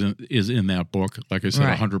collection is in that book. Like I said,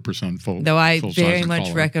 right. 100% full. Though I very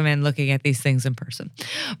much recommend looking at these things in person.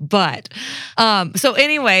 But so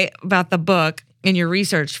anyway, about the book and your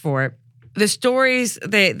research for it. The stories,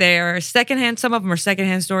 they are secondhand. Some of them are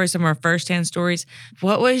secondhand stories. Some are firsthand stories.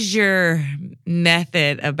 What was your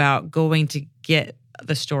method about going to get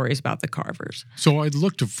the stories about the carvers? So I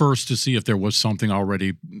looked first to see if there was something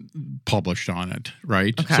already published on it,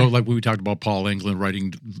 right? Okay. So like we talked about Paul England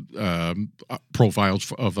writing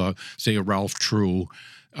profiles of, say, a Ralph True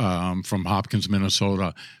from Hopkins,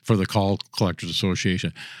 Minnesota for the Call Collectors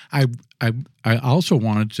Association. I also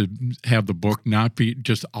wanted to have the book not be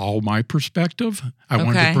just all my perspective. I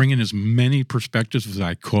wanted to bring in as many perspectives as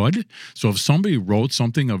I could. So if somebody wrote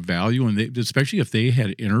something of value, and especially if they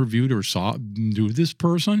had interviewed or knew this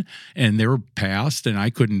person and they were passed, and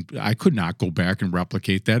I could not go back and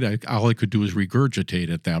replicate that. All I could do is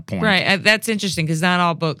regurgitate at that point. Right. That's interesting because not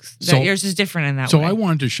all books. Yours is different in that way. So I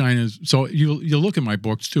wanted to shine as. So you look at my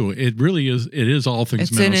books too. It really is. It is all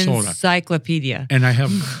things Minnesota. It's an encyclopedia. And I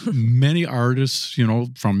have many artists,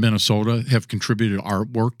 from Minnesota have contributed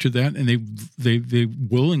artwork to that, and they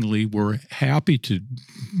willingly were happy to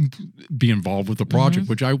be involved with the project,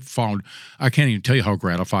 which I found, I can't even tell you how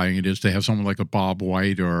gratifying it is to have someone like a Bob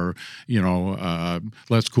White or,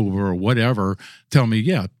 Les Cooper or whatever tell me,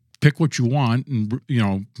 yeah, pick what you want and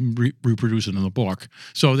reproduce it in the book.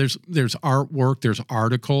 So there's artwork, there's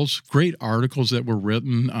articles, great articles that were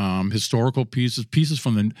written, historical pieces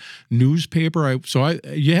from the newspaper.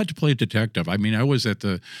 You had to play detective. I mean, I was at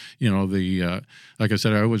the like I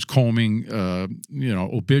said, I was combing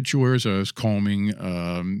obituaries. I was combing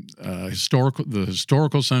the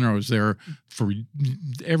historical center. I was there for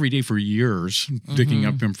every day for years, digging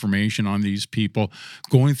up information on these people,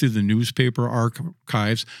 going through the newspaper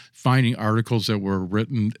archives, finding articles that were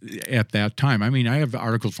written at that time. I mean, I have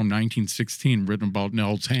articles from 1916 written about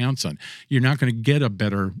Nels Hansen. You're not going to get a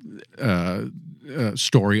better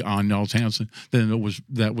story on Nels Hansen than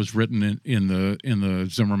that was written in the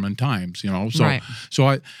Zimmerman Times. So right. So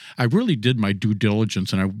I really did my due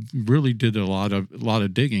diligence, and I really did a lot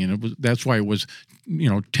of digging, and that's why it was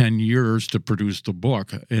 10 years to produce the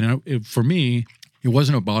book. And for me, it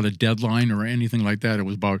wasn't about a deadline or anything like that. It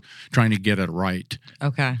was about trying to get it right.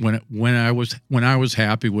 Okay. When I was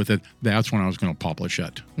happy with it, that's when I was going to publish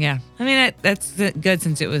it. Yeah. I mean, that's good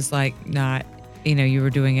since it was like not, you were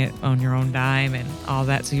doing it on your own dime and all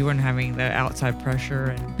that, so you weren't having the outside pressure.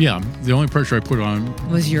 And yeah. The only pressure I put on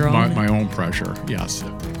was your own. My own pressure. Yes.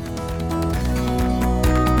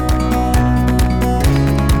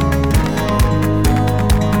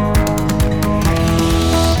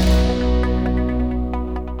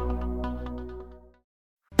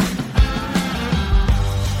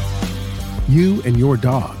 You and your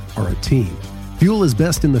dog are a team. Fuel is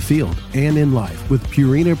best in the field and in life with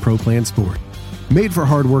Purina Pro Plan Sport. Made for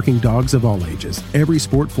hardworking dogs of all ages, every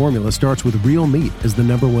sport formula starts with real meat as the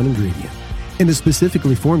 #1 ingredient and is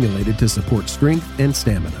specifically formulated to support strength and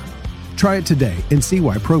stamina. Try it today and see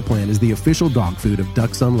why Pro Plan is the official dog food of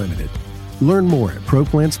Ducks Unlimited. Learn more at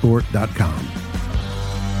ProPlansport.com.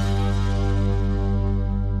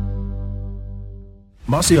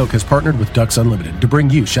 Mossy Oak has partnered with Ducks Unlimited to bring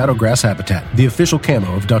you Shadowgrass Habitat, the official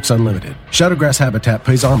camo of Ducks Unlimited. Shadowgrass Habitat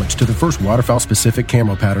pays homage to the first waterfowl-specific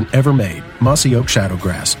camo pattern ever made, Mossy Oak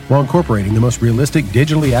Shadowgrass, while incorporating the most realistic,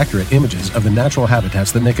 digitally accurate images of the natural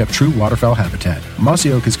habitats that make up true waterfowl habitat.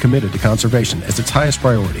 Mossy Oak is committed to conservation as its highest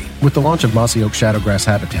priority. With the launch of Mossy Oak Shadowgrass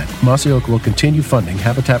Habitat, Mossy Oak will continue funding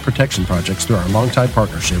habitat protection projects through our longtime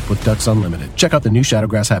partnership with Ducks Unlimited. Check out the new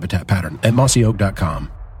Shadowgrass Habitat pattern at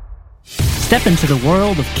mossyoak.com. Step into the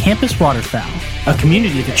world of Campus Waterfowl, a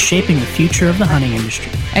community that's shaping the future of the hunting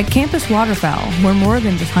industry. At Campus Waterfowl, we're more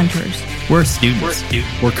than just hunters. We're students.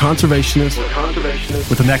 We're conservationists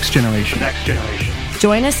with the next generation.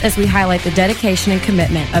 Join us as we highlight the dedication and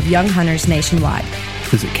commitment of young hunters nationwide.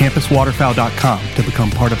 Visit campuswaterfowl.com to become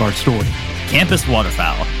part of our story. Campus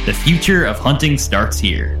Waterfowl, the future of hunting starts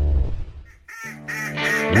here.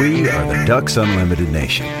 We are the Ducks Unlimited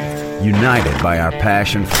Nation, united by our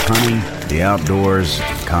passion for hunting, the outdoors,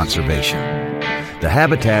 and conservation. The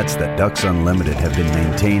habitats that Ducks Unlimited have been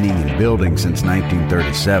maintaining and building since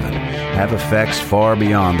 1937 have effects far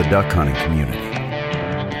beyond the duck hunting community.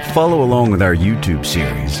 Follow along with our YouTube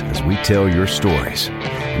series as we tell your stories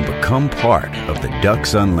and become part of the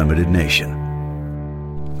Ducks Unlimited Nation.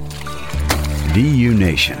 DU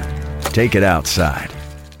Nation, take it outside.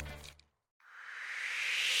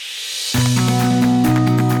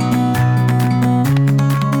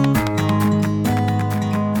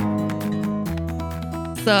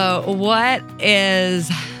 So what is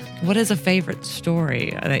a favorite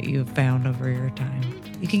story that you've found over your time?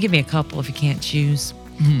 You can give me a couple if you can't choose.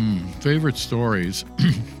 Favorite stories.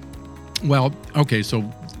 Well, okay, so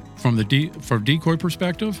from decoy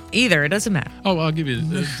perspective? Either, it doesn't matter. Oh, I'll give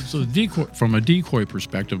you so decoy from a decoy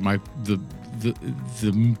perspective,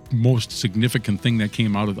 the most significant thing that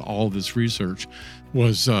came out of all this research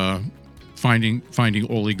was finding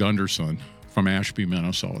Ole Gunderson from Ashby,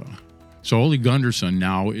 Minnesota. So Ole Gunderson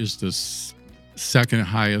now is the second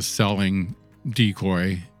highest selling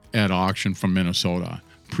decoy at auction from Minnesota,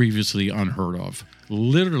 previously unheard of.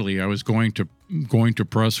 Literally, I was going to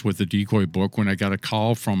press with the decoy book when I got a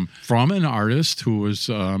call from an artist who was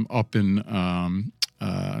up in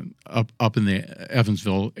the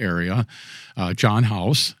Evansville area, John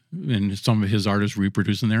House, and some of his artists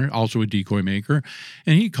reproducing there, also a decoy maker.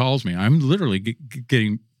 And he calls me. I'm literally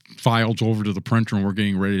getting files over to the printer and we're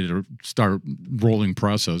getting ready to start rolling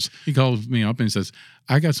presses. He calls me up and he says,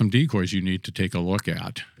 I got some decoys you need to take a look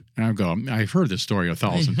at. And I go, I've heard this story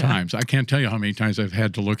 1,000 times. I can't tell you how many times I've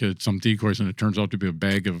had to look at some decoys and it turns out to be a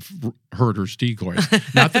bag of Herder's decoys.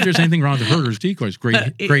 Not that there's anything wrong with Herder's decoys.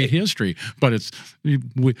 Great history. But it's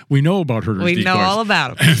we know about Herder's decoys. We know all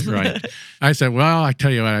about them. Right. I said, well, I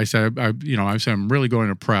tell you what, I said, I'm really going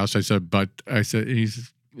to press. I said,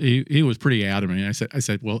 he was pretty adamant. I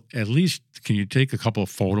said, well, at least can you take a couple of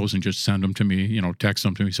photos and just send them to me, text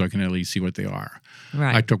them to me so I can at least see what they are.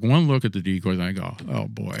 Right. I took one look at the decoys and I go, oh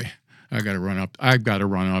boy, I've got to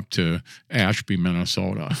run up to Ashby,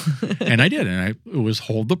 Minnesota. And I did. And it was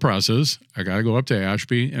hold the presses. I got to go up to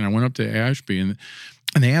Ashby. And I went up to Ashby and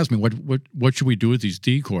they asked me, what should we do with these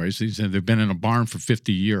decoys? They said, they've been in a barn for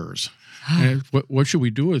 50 years. And what should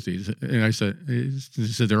we do with these? And I said,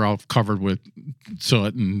 they're all covered with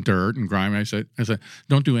soot and dirt and grime. And I said,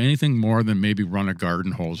 don't do anything more than maybe run a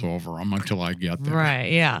garden hose over them until I get there.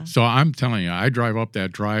 Right, yeah. So I'm telling you, I drive up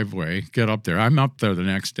that driveway, get up there. I'm up there the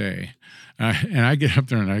next day. And I get up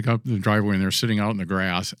there and I go up the driveway and they're sitting out in the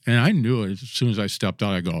grass. And I knew it as soon as I stepped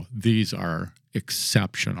out, I go, these are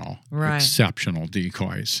exceptional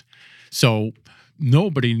decoys. So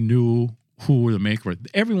nobody knew who the maker was.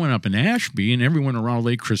 Everyone up in Ashby and everyone around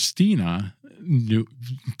Lake Christina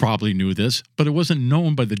probably knew this, but it wasn't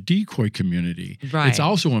known by the decoy community. Right. It's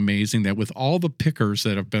also amazing that with all the pickers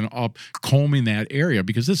that have been up combing that area,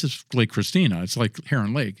 because this is Lake Christina, it's like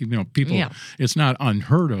Heron Lake. People, it's not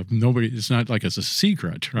unheard of. It's not like it's a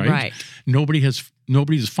secret, right? Right.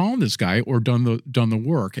 Nobody's found this guy or done the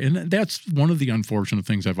work, and that's one of the unfortunate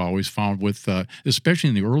things I've always found with, especially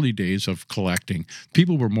in the early days of collecting.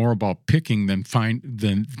 People were more about picking than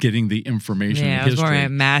getting the information. Yeah, it was more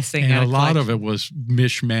amassing, and a lot of it was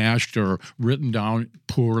mishmashed or written down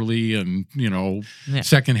poorly, and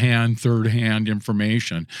secondhand, third-hand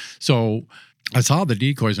information. So I saw the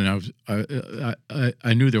decoys, and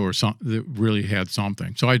I knew there were some that really had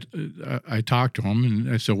something. So I talked to him,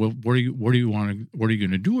 and I said, "Well, what are you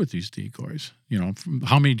going to do with these decoys?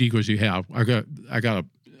 How many decoys do you have? I got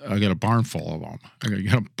a barn full of them. You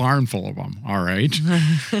got a barn full of them. All right."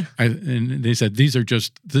 And they said, "These are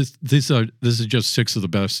just this is just 6 of the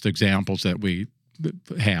best examples that we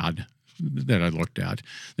had that I looked at.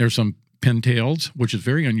 There's some pintails, which is a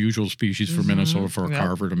very unusual species for Minnesota for a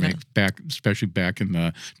carver to make especially back in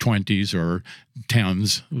the 20s or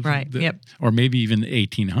 10s. Right. Or maybe even the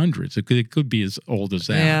 1800s. It could be as old as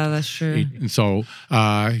that. Yeah, that's true. And so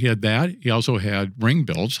he had that. He also had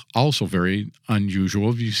ringbills, also very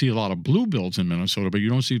unusual. You see a lot of bluebills in Minnesota, but you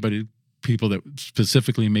don't see people that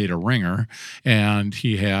specifically made a ringer. And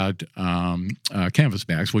he had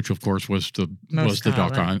canvasbacks, which of course was the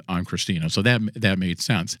duck on Christina. So that made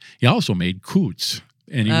sense. He also made coots.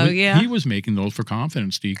 And he was making those for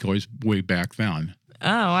confidence decoys way back then. Oh,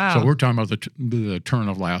 wow. So we're talking about the turn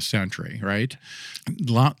of last century, right?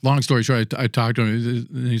 Long story short, I talked to him,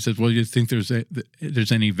 and he said, well, do you think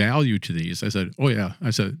there's any value to these? I said, oh, yeah. I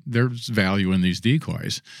said, there's value in these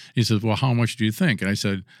decoys. He says, well, how much do you think? And I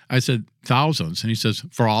said, thousands. And he says,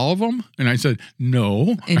 for all of them? And I said,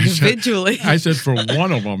 no. Individually. I said, for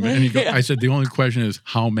one of them. And I said, the only question is,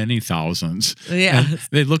 how many thousands? Yeah. And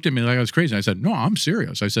they looked at me like I was crazy. I said, no, I'm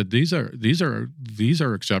serious. I said, these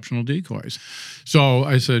are exceptional decoys. So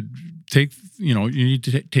I said, you need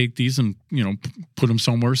to take these and, put them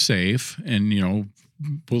somewhere safe, and,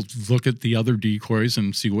 we'll look at the other decoys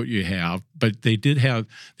and see what you have. But they did have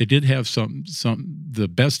some the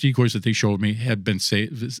best decoys that they showed me had been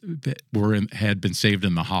saved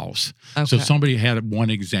in the house. Okay. So somebody had one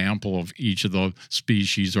example of each of the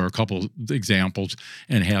species or a couple examples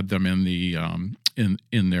and had them in the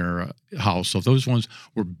in their house. So those ones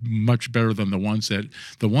were much better than the ones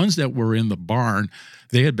that were in the barn.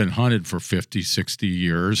 They had been hunted for 50, 60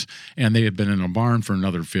 years, and they had been in a barn for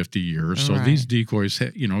another 50 years. So these decoys,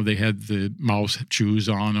 they had the mouse chews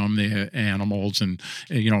on them. They had animals, and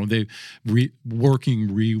they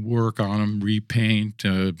rework on them, repaint,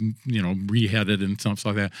 reheaded and stuff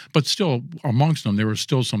like that. But still, amongst them, there were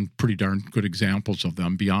still some pretty darn good examples of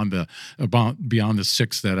them beyond the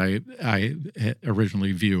 6 that I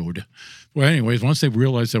originally viewed. Well, anyways, once they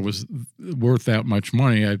realized that was worth that much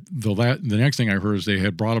money, the next thing I heard is they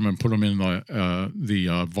had brought them and put them in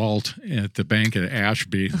the vault at the bank at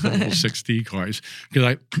Ashby, the 6 decoys.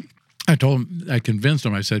 Because I convinced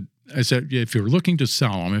them. I said, if you're looking to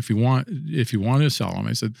sell them, if you want to sell them,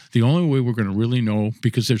 I said, the only way we're going to really know,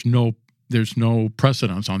 because there's no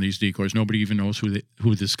precedence on these decoys. Nobody even knows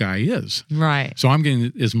who this guy is. Right. So I'm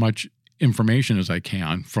getting as much information as I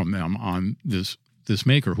can from them on this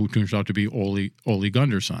maker, who turns out to be Ole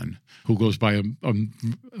Gunderson, who goes by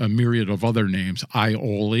a myriad of other names.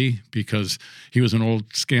 Ole, because he was an old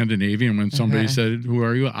Scandinavian. When somebody said, "Who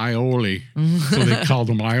are you?" Ole. So they called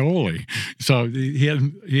him Ole. So he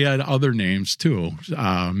had other names too.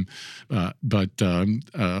 But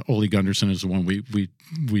Ole Gunderson is the one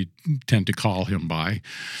we tend to call him by.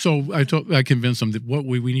 So I convinced him that what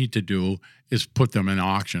we need to do is put them in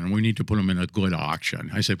auction, and we need to put them in a good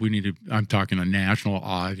auction. I said, I'm talking a national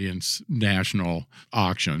audience, national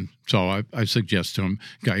auction. So I suggest to him,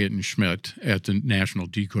 Guyot and Schmidt at the National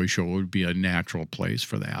Decoy Show would be a natural place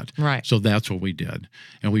for that. Right. So that's what we did.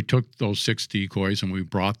 And we took those 6 decoys and we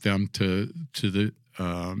brought them to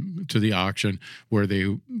the auction, where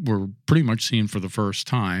they were pretty much seen for the first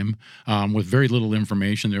time, with very little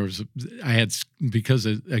information. I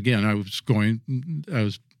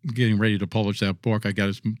was getting ready to publish that book. I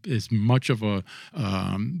got as much of a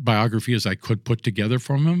biography as I could put together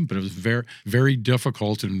from him, but it was very, very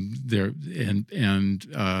difficult to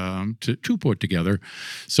put together.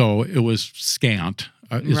 So it was scant.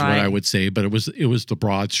 Is what I would say, but it was the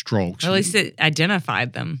broad strokes. At least it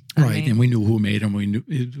identified them, right? And we knew who made them. We knew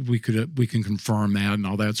we can confirm that and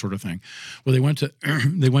all that sort of thing. Well, they went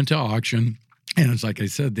to auction, and it's like I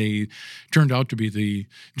said, they turned out to be the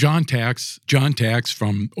John Tax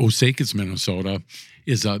from Osakis, Minnesota,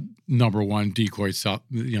 is a #1 decoy,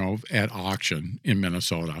 at auction in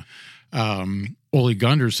Minnesota. Ole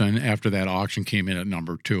Gunderson, after that auction, came in at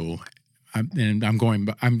 #2. And I'm going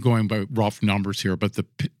by rough numbers here, but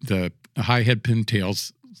the high head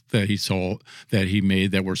pintails that he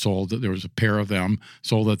made that were sold, there was a pair of them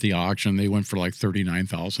sold at the auction. They went for like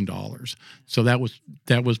 $39,000. So that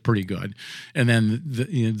was pretty good. And then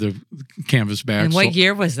the canvasbacks. And what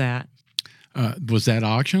year was that? Was that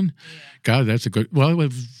auction? Yeah. God, that's a good. Well, it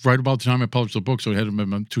was right about the time I published the book, so it had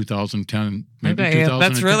been 2010. Maybe 2010.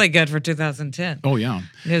 That's really good for 2010. Oh yeah,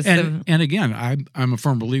 and again, I'm a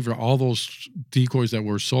firm believer. All those decoys that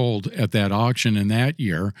were sold at that auction in that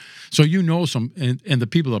year, so some, and the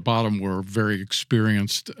people that bought them were very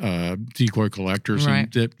experienced decoy collectors,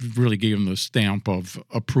 and that really gave them the stamp of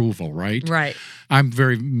approval. Right. Right. I'm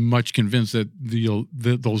very much convinced that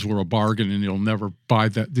those were a bargain, and you'll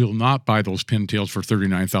not buy those those pintails for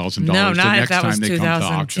 $39,000. No, not if that was they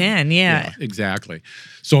 2010. Yeah, exactly.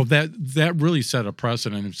 So that really set a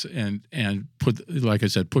precedent and put, like I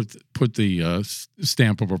said, put the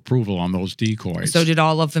stamp of approval on those decoys. So did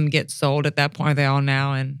all of them get sold at that point? Are they all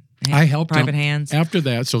now in I helped private them hands? After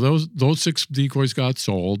that, so those 6 decoys got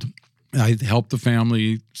sold. I helped the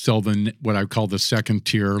family sell what I call the second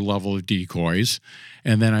tier level of decoys.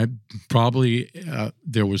 And then I probably,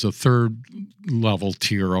 there was a third level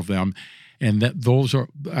tier of them. And those are,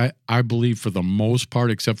 I believe for the most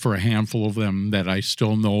part, except for a handful of them that I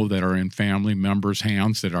still know that are in family members'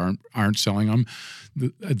 hands that aren't selling them,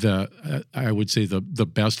 I would say the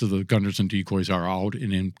best of the Gunderson decoys are out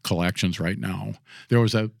and in collections right now. There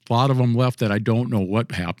was a lot of them left that I don't know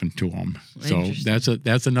what happened to them. So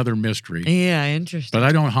that's another mystery. Yeah, interesting. But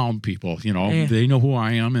I don't hound people. They know who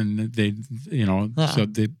I am, and they, so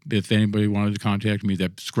if anybody wanted to contact me,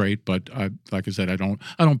 that's great. But like I said, I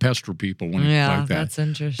don't pester people when it's like that. That's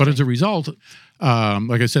interesting. But as a result,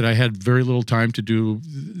 like I said, I had very little time to do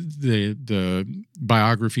the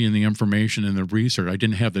biography and the information and the research. I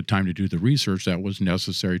didn't have the time to do the research that was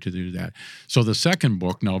necessary to do that. So the second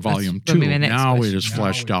book, now volume 2, now it is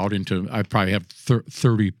fleshed out into, I probably have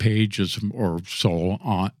 30 pages or so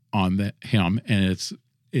on him, and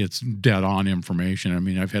it's dead on information. I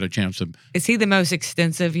mean, I've had a chance to. Is he the most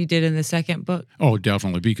extensive you did in the second book? Oh,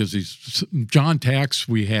 definitely, because John Tax.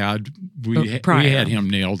 We had him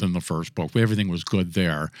nailed in the first book. Everything was good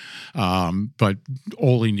there, but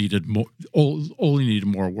Ole needed more. Ole needed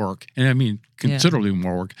more work, and I mean considerably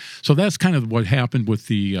more work. So that's kind of what happened with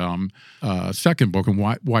the second book, and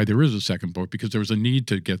why there is a second book, because there was a need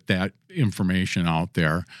to get that information out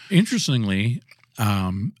there. Interestingly.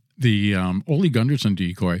 The Ole Gunderson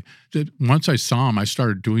decoy, once I saw him, I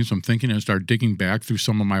started doing some thinking and I started digging back through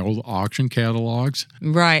some of my old auction catalogs.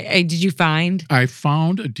 Right. Hey, did you find? I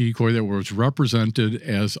found a decoy that was represented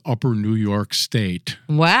as Upper New York State.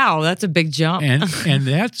 Wow, that's a big jump. And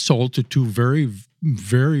that sold to 2 very,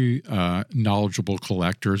 very knowledgeable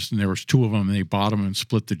collectors, and there was 2 of them, and they bought them and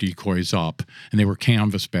split the decoys up. And they were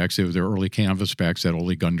canvasbacks. They were their early canvasbacks that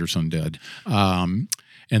Ole Gunderson did.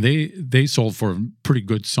 And they sold for a pretty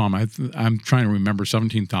good sum. I'm trying to remember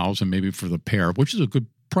 $17,000 maybe for the pair, which is a good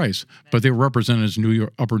price. But they were represented as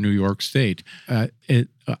Upper New York State. I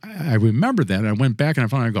remember that. And I went back and I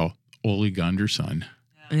found. I go, Ole Gunderson.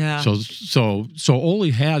 Yeah. So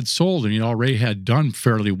Ole had sold, and he already had done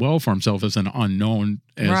fairly well for himself as an unknown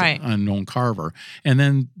carver. And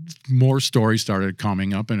then more stories started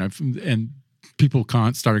coming up, and people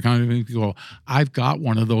started contacting me and go, I've got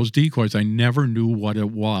one of those decoys. I never knew what it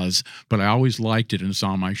was, but I always liked it, and it's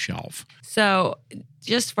on my shelf. So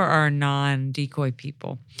just for our non-decoy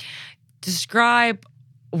people, describe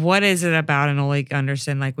what is it about an Ole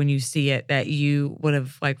Gunderson, like when you see it, that you would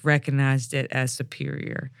have like recognized it as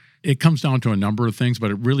superior? It comes down to a number of things,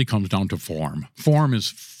 but it really comes down to form. Form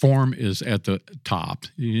is at the top,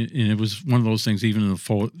 and it was one of those things. Even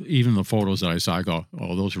the photos that I saw, I go,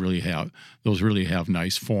 "Oh, those really have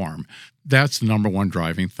nice form." That's the number one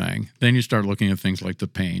driving thing. Then you start looking at things like the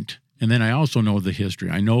paint. And then I also know the history.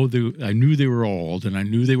 I knew they were old, and I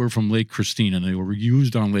knew they were from Lake Christina, and they were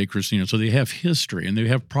used on Lake Christina. So they have history, and they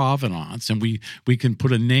have provenance, and we can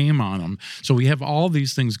put a name on them. So we have all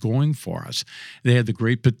these things going for us. They had the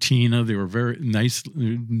great patina. They were very nice,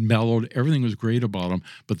 mellowed. Everything was great about them,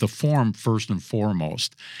 but the form first and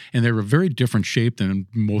foremost. And they were a very different shape than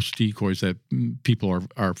most decoys that people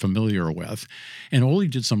are familiar with. And Ole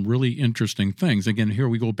did some really interesting things. Again, here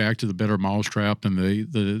we go back to the better mousetrap and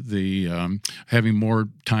the having more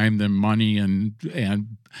time than money, and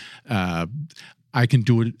I can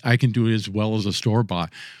do it as well as a store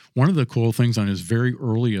bought. One of the cool things on his very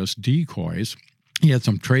earliest decoys, he had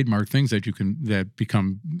some trademark things that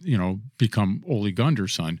become Ole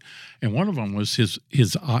Gunderson, and one of them was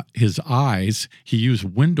his eyes. He used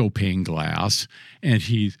window pane glass, and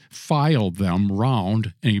he filed them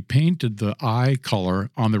round, and he painted the eye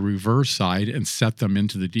color on the reverse side and set them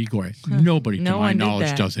into the decoy. Nobody, to my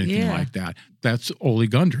knowledge, does anything like that. That's Ole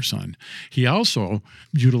Gunderson. He also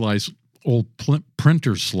utilized old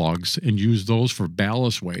printer slugs and used those for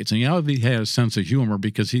ballast weights. And he obviously had a sense of humor,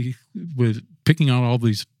 because he was picking out all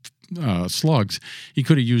these slugs. He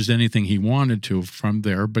could have used anything he wanted to from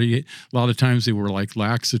there, but a lot of times they were like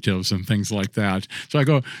laxatives and things like that. So I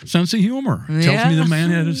go, sense of humor. Tells me the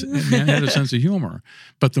man had a sense of humor.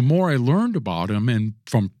 But the more I learned about him, and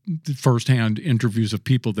from firsthand interviews of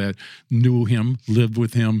people that knew him, lived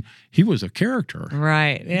with him, he was a character.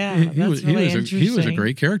 Right. Yeah. He was a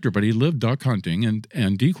great character, but he lived duck hunting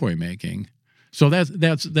and decoy making. So that's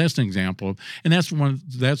an example, and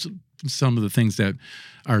that's some of the things that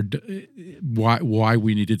are why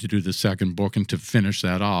we needed to do the second book and to finish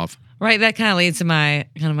that off. Right. That kind of leads to my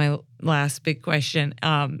last big question.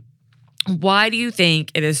 Why do you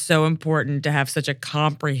think it is so important to have such a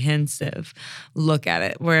comprehensive look at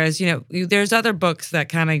it? Whereas, there's other books that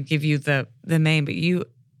kind of give you the main, but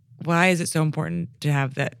why is it so important to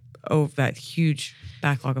have that huge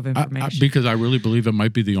backlog of information? Because I really believe it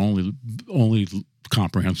might be the only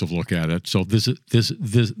comprehensive look at it. So this is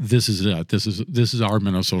it. This is our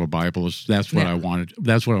Minnesota Bible. That's what I wanted.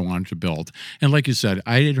 That's what I wanted to build. And like you said,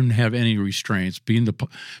 I didn't have any restraints.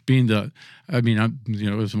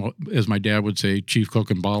 As my dad would say, chief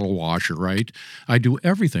cook and bottle washer, right? I do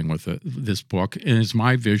everything with this book, and it's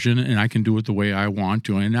my vision, and I can do it the way I want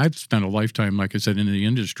to. And I've spent a lifetime, like I said, in the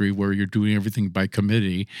industry where you're doing everything by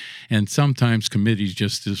committee, and sometimes committees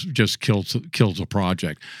just kills a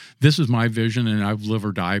project. This is my vision, and I've live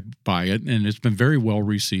or die by it, and it's been very well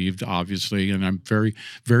received, obviously, and I'm very,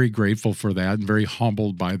 very grateful for that and very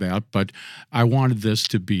humbled by that. But I wanted this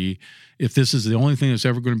to be, if this is the only thing that's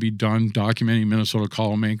ever going to be done documenting Minnesota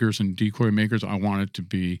call makers and decoy makers, I want it to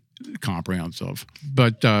be comprehensive.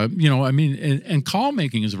 But, and call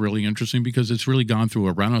making is really interesting because it's really gone through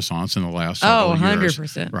a renaissance in the last several years.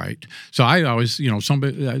 100%. Right. So I always,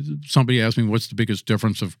 somebody asked me what's the biggest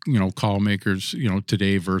difference of, call makers,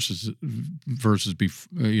 today versus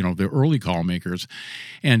the early call makers.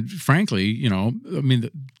 And frankly,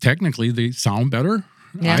 technically they sound better.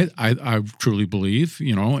 Yeah. I truly believe,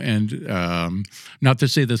 and not to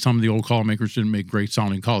say that some of the old call makers didn't make great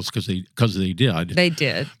sounding calls because they did. They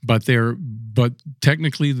did. But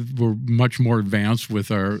technically we're much more advanced with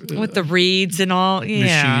the reeds and all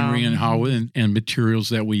machinery and how and materials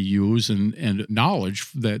that we use and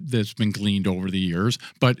knowledge that's been gleaned over the years.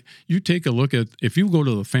 But you take a look at, if you go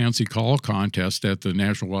to the fancy call contest at the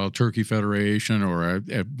National Wild Turkey Federation or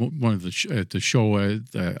at one of at the show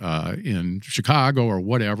in Chicago or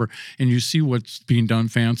whatever, and you see what's being done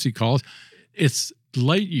fancy calls, it's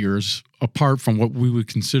light years apart from what we would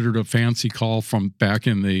consider a fancy call from back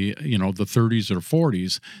in the the 30s or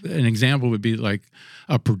 40s. An example would be like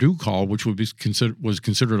a Purdue call, which was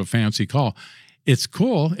considered a fancy call. It's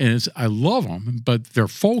cool, and I love them, but they're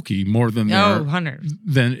folky more than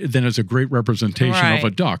than it's a great representation of a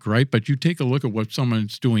duck, right? But you take a look at what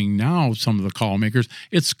someone's doing now, some of the call makers,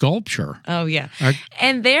 it's sculpture. Oh, yeah.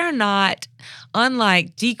 And they're not,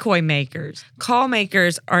 unlike decoy makers, call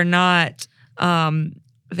makers are not,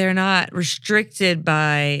 they're not restricted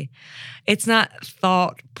by, it's not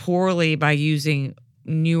thought poorly by using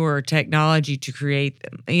newer technology to create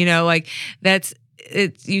them.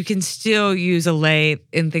 You can still use a lathe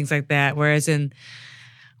and things like that. Whereas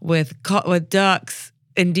with ducks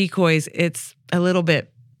and decoys, it's a little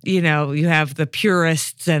bit, you have the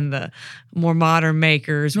purists and the more modern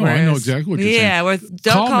makers. No, I know exactly what you're saying. Yeah, with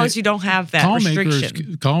duck calls, you don't have that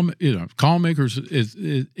restriction. Call makers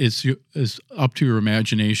is up to your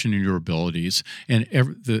imagination and your abilities, and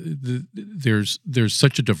there's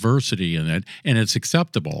such a diversity in it, and it's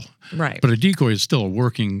acceptable. Right. But a decoy is still a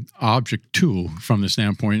working object too, from the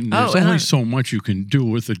standpoint. And there's only so much you can do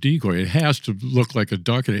with a decoy. It has to look like a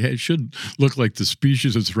duck. It should look like the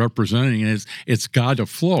species it's representing, and it's got to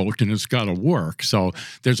float and it's got to work. So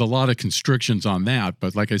there's a lot of constrictions on that.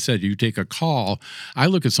 But like I said, you take a call. I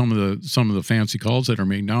look at some of the fancy calls that are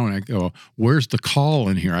made now, and I go, "Where's the call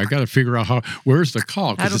in here? I got to figure out where's the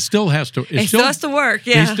call, because it still has to. It still has to work.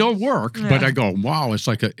 Yeah, they still work. Yeah. But I go, wow, it's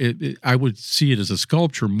like I would see it as a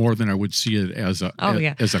sculpture more than I would see it as a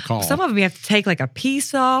as a call. Some of them you have to take like a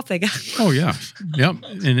piece off. They got. Oh yeah, yep.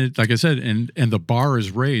 And like I said, and the bar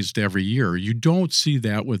is raised every year. You don't see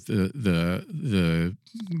that with the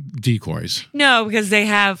decoys. No, because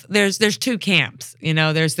there's two camps.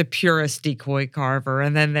 There's the purist decoy carver,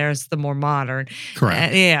 and then there's the more modern.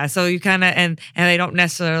 Correct. Yeah. So you kind of and they don't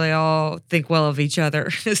necessarily all think well of each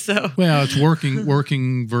other. So it's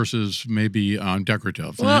working versus maybe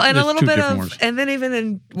decorative. Well, and a little bit of, and then even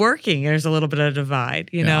in working, there's a little bit of divide.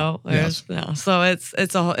 Yes. So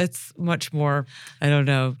it's much more, I don't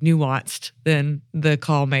know, nuanced than the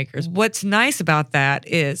call makers. What's nice about that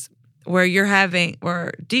is where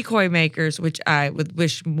decoy makers, which I would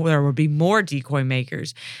wish there would be more decoy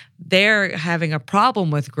makers, they're having a problem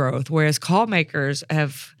with growth, whereas call makers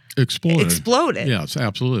have exploded. Yes,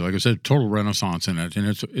 absolutely. Like I said, total renaissance in it, and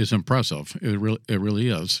it's impressive. It really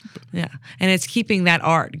is. Yeah, and it's keeping that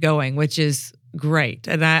art going, which is great,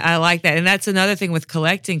 and I like that. And that's another thing with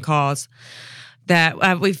collecting calls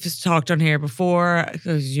that we've talked on here before,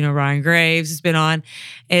 because Ryan Graves has been on,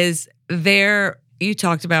 is you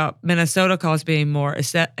talked about Minnesota calls being more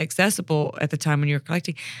accessible at the time when you were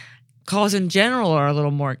collecting. calls in general are a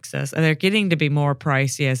little more accessible. They're getting to be more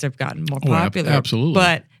pricey as they've gotten more popular. Absolutely.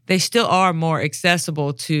 But they still are more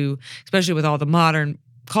accessible to, especially with all the modern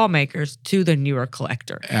call makers, to the newer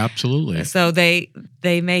collector. Absolutely. So they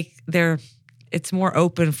make it's more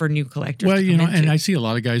open for new collectors. Well, to come into. and I see a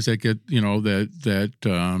lot of guys that get,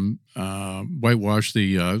 that whitewash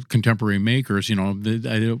the contemporary makers. I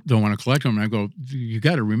don't want to collect them. And I go, you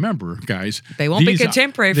got to remember, guys, they won't be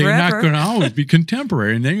contemporary forever. They're not going to always be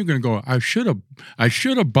contemporary. And then you're going to go, I should have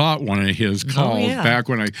bought one of his calls back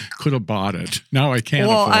when I could have bought it. Now I can't.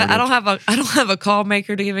 Well, afford I don't have a call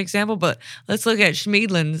maker to give an example, but let's look at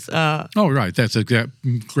Schmiedlin's. Right, that's a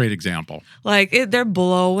great example. Like they're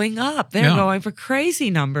blowing up. They're going for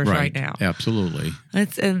crazy numbers right now. Absolutely.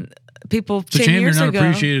 And people it's 10 years ago. You're not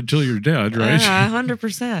appreciated till you're dead, right?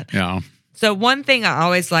 100%. Yeah. So one thing I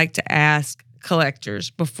always like to ask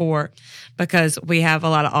collectors because we have a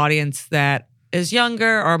lot of audience that is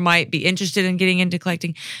younger or might be interested in getting into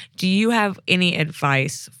collecting. Do you have any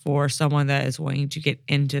advice for someone that is wanting to get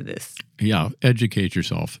into this? Yeah, educate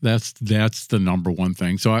yourself. That's the number one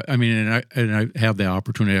thing. So I have the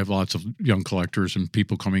opportunity. I have lots of young collectors and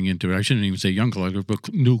people coming into it. I shouldn't even say young collectors,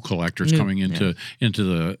 but new collectors coming into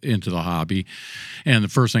the hobby. And the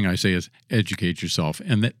first thing I say is educate yourself.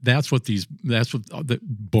 And that's what the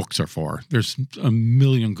books are for. There's a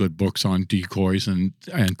million good books on decoys and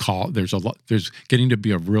call. There's getting to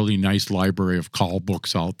be a really nice library of call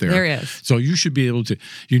books out there. There is. So you should be able to.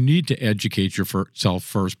 You need to educate yourself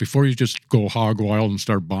first before you just go hog wild and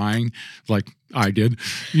start buying like I did.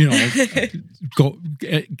 Go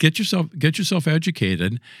get yourself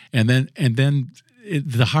educated, and then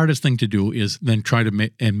the hardest thing to do is then try to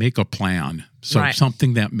make a plan. So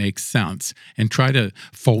something that makes sense, and try to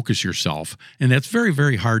focus yourself. And that's very,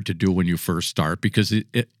 very hard to do when you first start because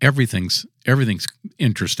everything's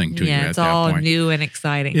interesting to you at that point. Yeah, it's all new and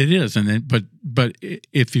exciting. It is, and then but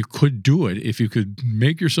if you could do it, if you could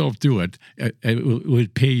make yourself do it, it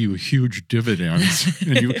would pay you huge dividends,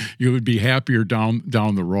 and you would be happier down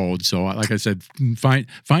the road. So, like I said, find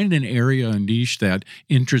an area, a niche that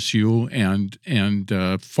interests you, and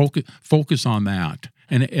focus on that.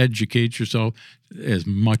 And educate yourself as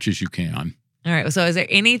much as you can. All right. So is there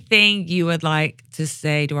anything you would like to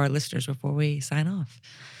say to our listeners before we sign off?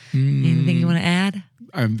 Anything you want to add?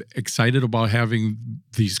 I'm excited about having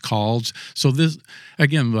these calls. So this,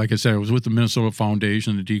 again, like I said, I was with the Minnesota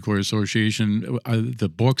Foundation, the Decoy Association,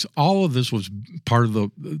 the books. All of this was part of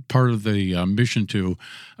the mission to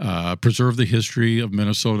preserve the history of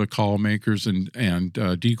Minnesota call makers and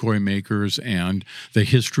decoy makers and the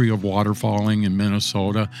history of waterfowling in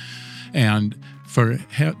Minnesota. And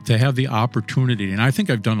to have the opportunity, and I think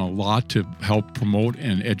I've done a lot to help promote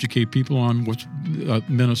and educate people on what's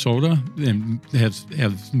Minnesota, and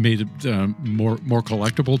have made it more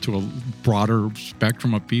collectible to a broader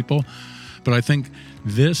spectrum of people. But I think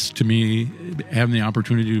this, to me, having the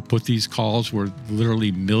opportunity to put these calls where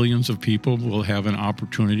literally millions of people will have an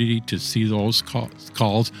opportunity to see those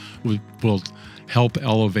calls will help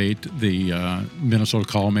elevate the Minnesota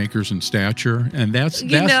call makers in stature, and that's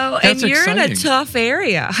and that's you're exciting. In a tough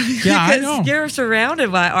area. Yeah, I know. You're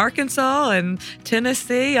surrounded by Arkansas and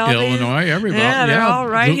Tennessee, Illinois, everybody. Yeah, they're all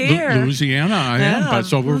right here. Louisiana, I am. But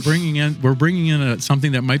so we're bringing in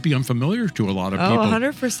something that might be unfamiliar to a lot of people.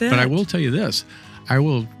 100%. But I will tell you this.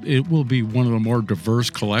 It will be one of the more diverse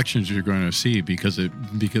collections you're going to see because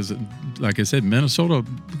like I said, Minnesota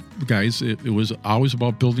guys, it was always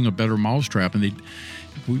about building a better mousetrap, and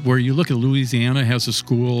where you look at Louisiana has a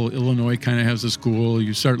school, Illinois kind of has a school.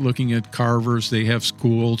 You start looking at carvers, they have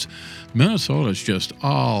schools. Minnesota's just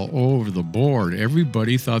all over the board.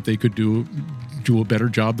 Everybody thought they could do a better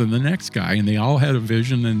job than the next guy, and they all had a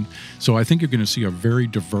vision. And so I think you're going to see a very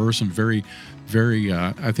diverse and very, very,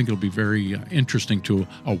 I think it'll be very interesting to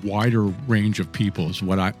a wider range of people is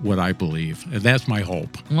what I believe. And that's my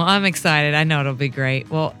hope. Well, I'm excited. I know it'll be great.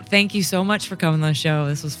 Well, thank you so much for coming on the show.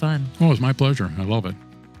 This was fun. Oh, it was my pleasure. I love it.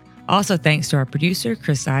 Also, thanks to our producer,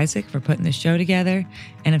 Chris Isaac, for putting the show together.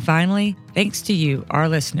 And then finally, thanks to you, our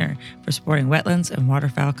listener, for supporting wetlands and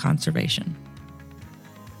waterfowl conservation.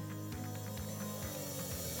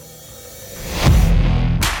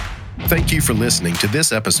 Thank you for listening to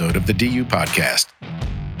this episode of the DU Podcast.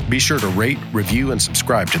 Be sure to rate, review, and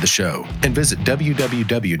subscribe to the show, and visit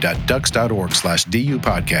www.ducks.org/DU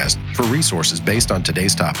Podcast for resources based on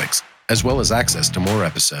today's topics, as well as access to more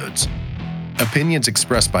episodes. Opinions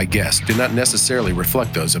expressed by guests do not necessarily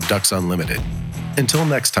reflect those of Ducks Unlimited. Until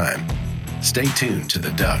next time, stay tuned to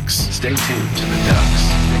the Ducks. Stay tuned to the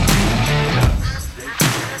Ducks.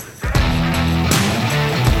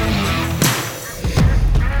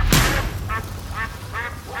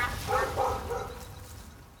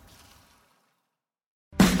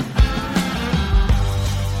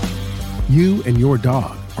 you and your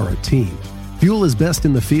dog are a team. Fuel is best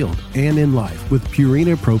in the field and in life with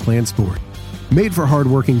Purina Pro Plan Sport. Made for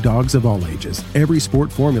hardworking dogs of all ages, every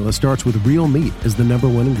sport formula starts with real meat as the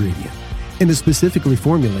 #1 ingredient and is specifically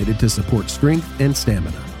formulated to support strength and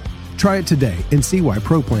stamina. Try it today and see why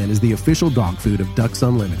Pro Plan is the official dog food of Ducks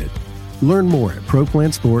Unlimited. Learn more at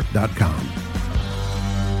ProPlansport.com.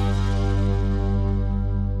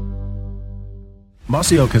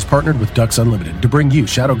 Mossy Oak has partnered with Ducks Unlimited to bring you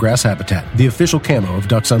Shadowgrass Habitat, the official camo of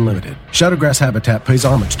Ducks Unlimited. Shadowgrass Habitat pays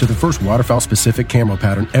homage to the first waterfowl-specific camo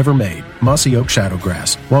pattern ever made, Mossy Oak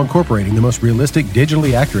Shadowgrass, while incorporating the most realistic,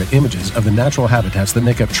 digitally accurate images of the natural habitats that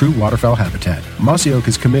make up true waterfowl habitat. Mossy Oak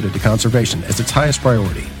is committed to conservation as its highest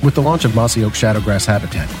priority. With the launch of Mossy Oak Shadowgrass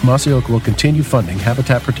Habitat, Mossy Oak will continue funding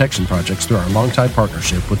habitat protection projects through our longtime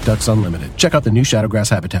partnership with Ducks Unlimited. Check out the new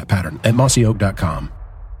Shadowgrass Habitat pattern at mossyoak.com.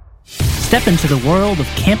 Step into the world of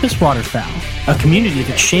Campus Waterfowl, a community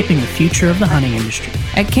that's shaping the future of the hunting industry.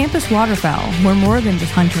 At Campus Waterfowl, we're more than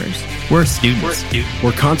just hunters. We're students.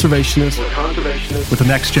 We're conservationists with the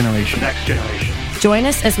next generation. Join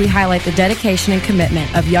us as we highlight the dedication and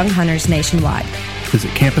commitment of young hunters nationwide.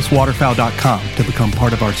 Visit campuswaterfowl.com to become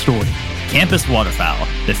part of our story. Campus Waterfowl,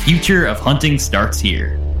 the future of hunting starts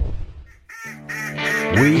here.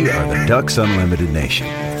 We are the Ducks Unlimited Nation,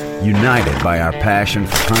 united by our passion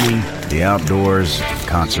for hunting, the outdoors, and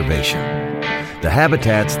conservation. The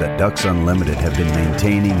habitats that Ducks Unlimited have been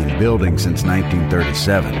maintaining and building since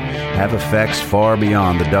 1937 have effects far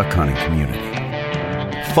beyond the duck hunting community.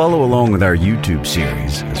 Follow along with our YouTube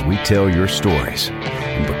series as we tell your stories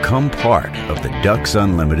and become part of the Ducks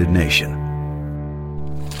Unlimited Nation.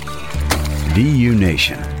 DU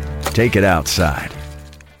Nation, take it outside.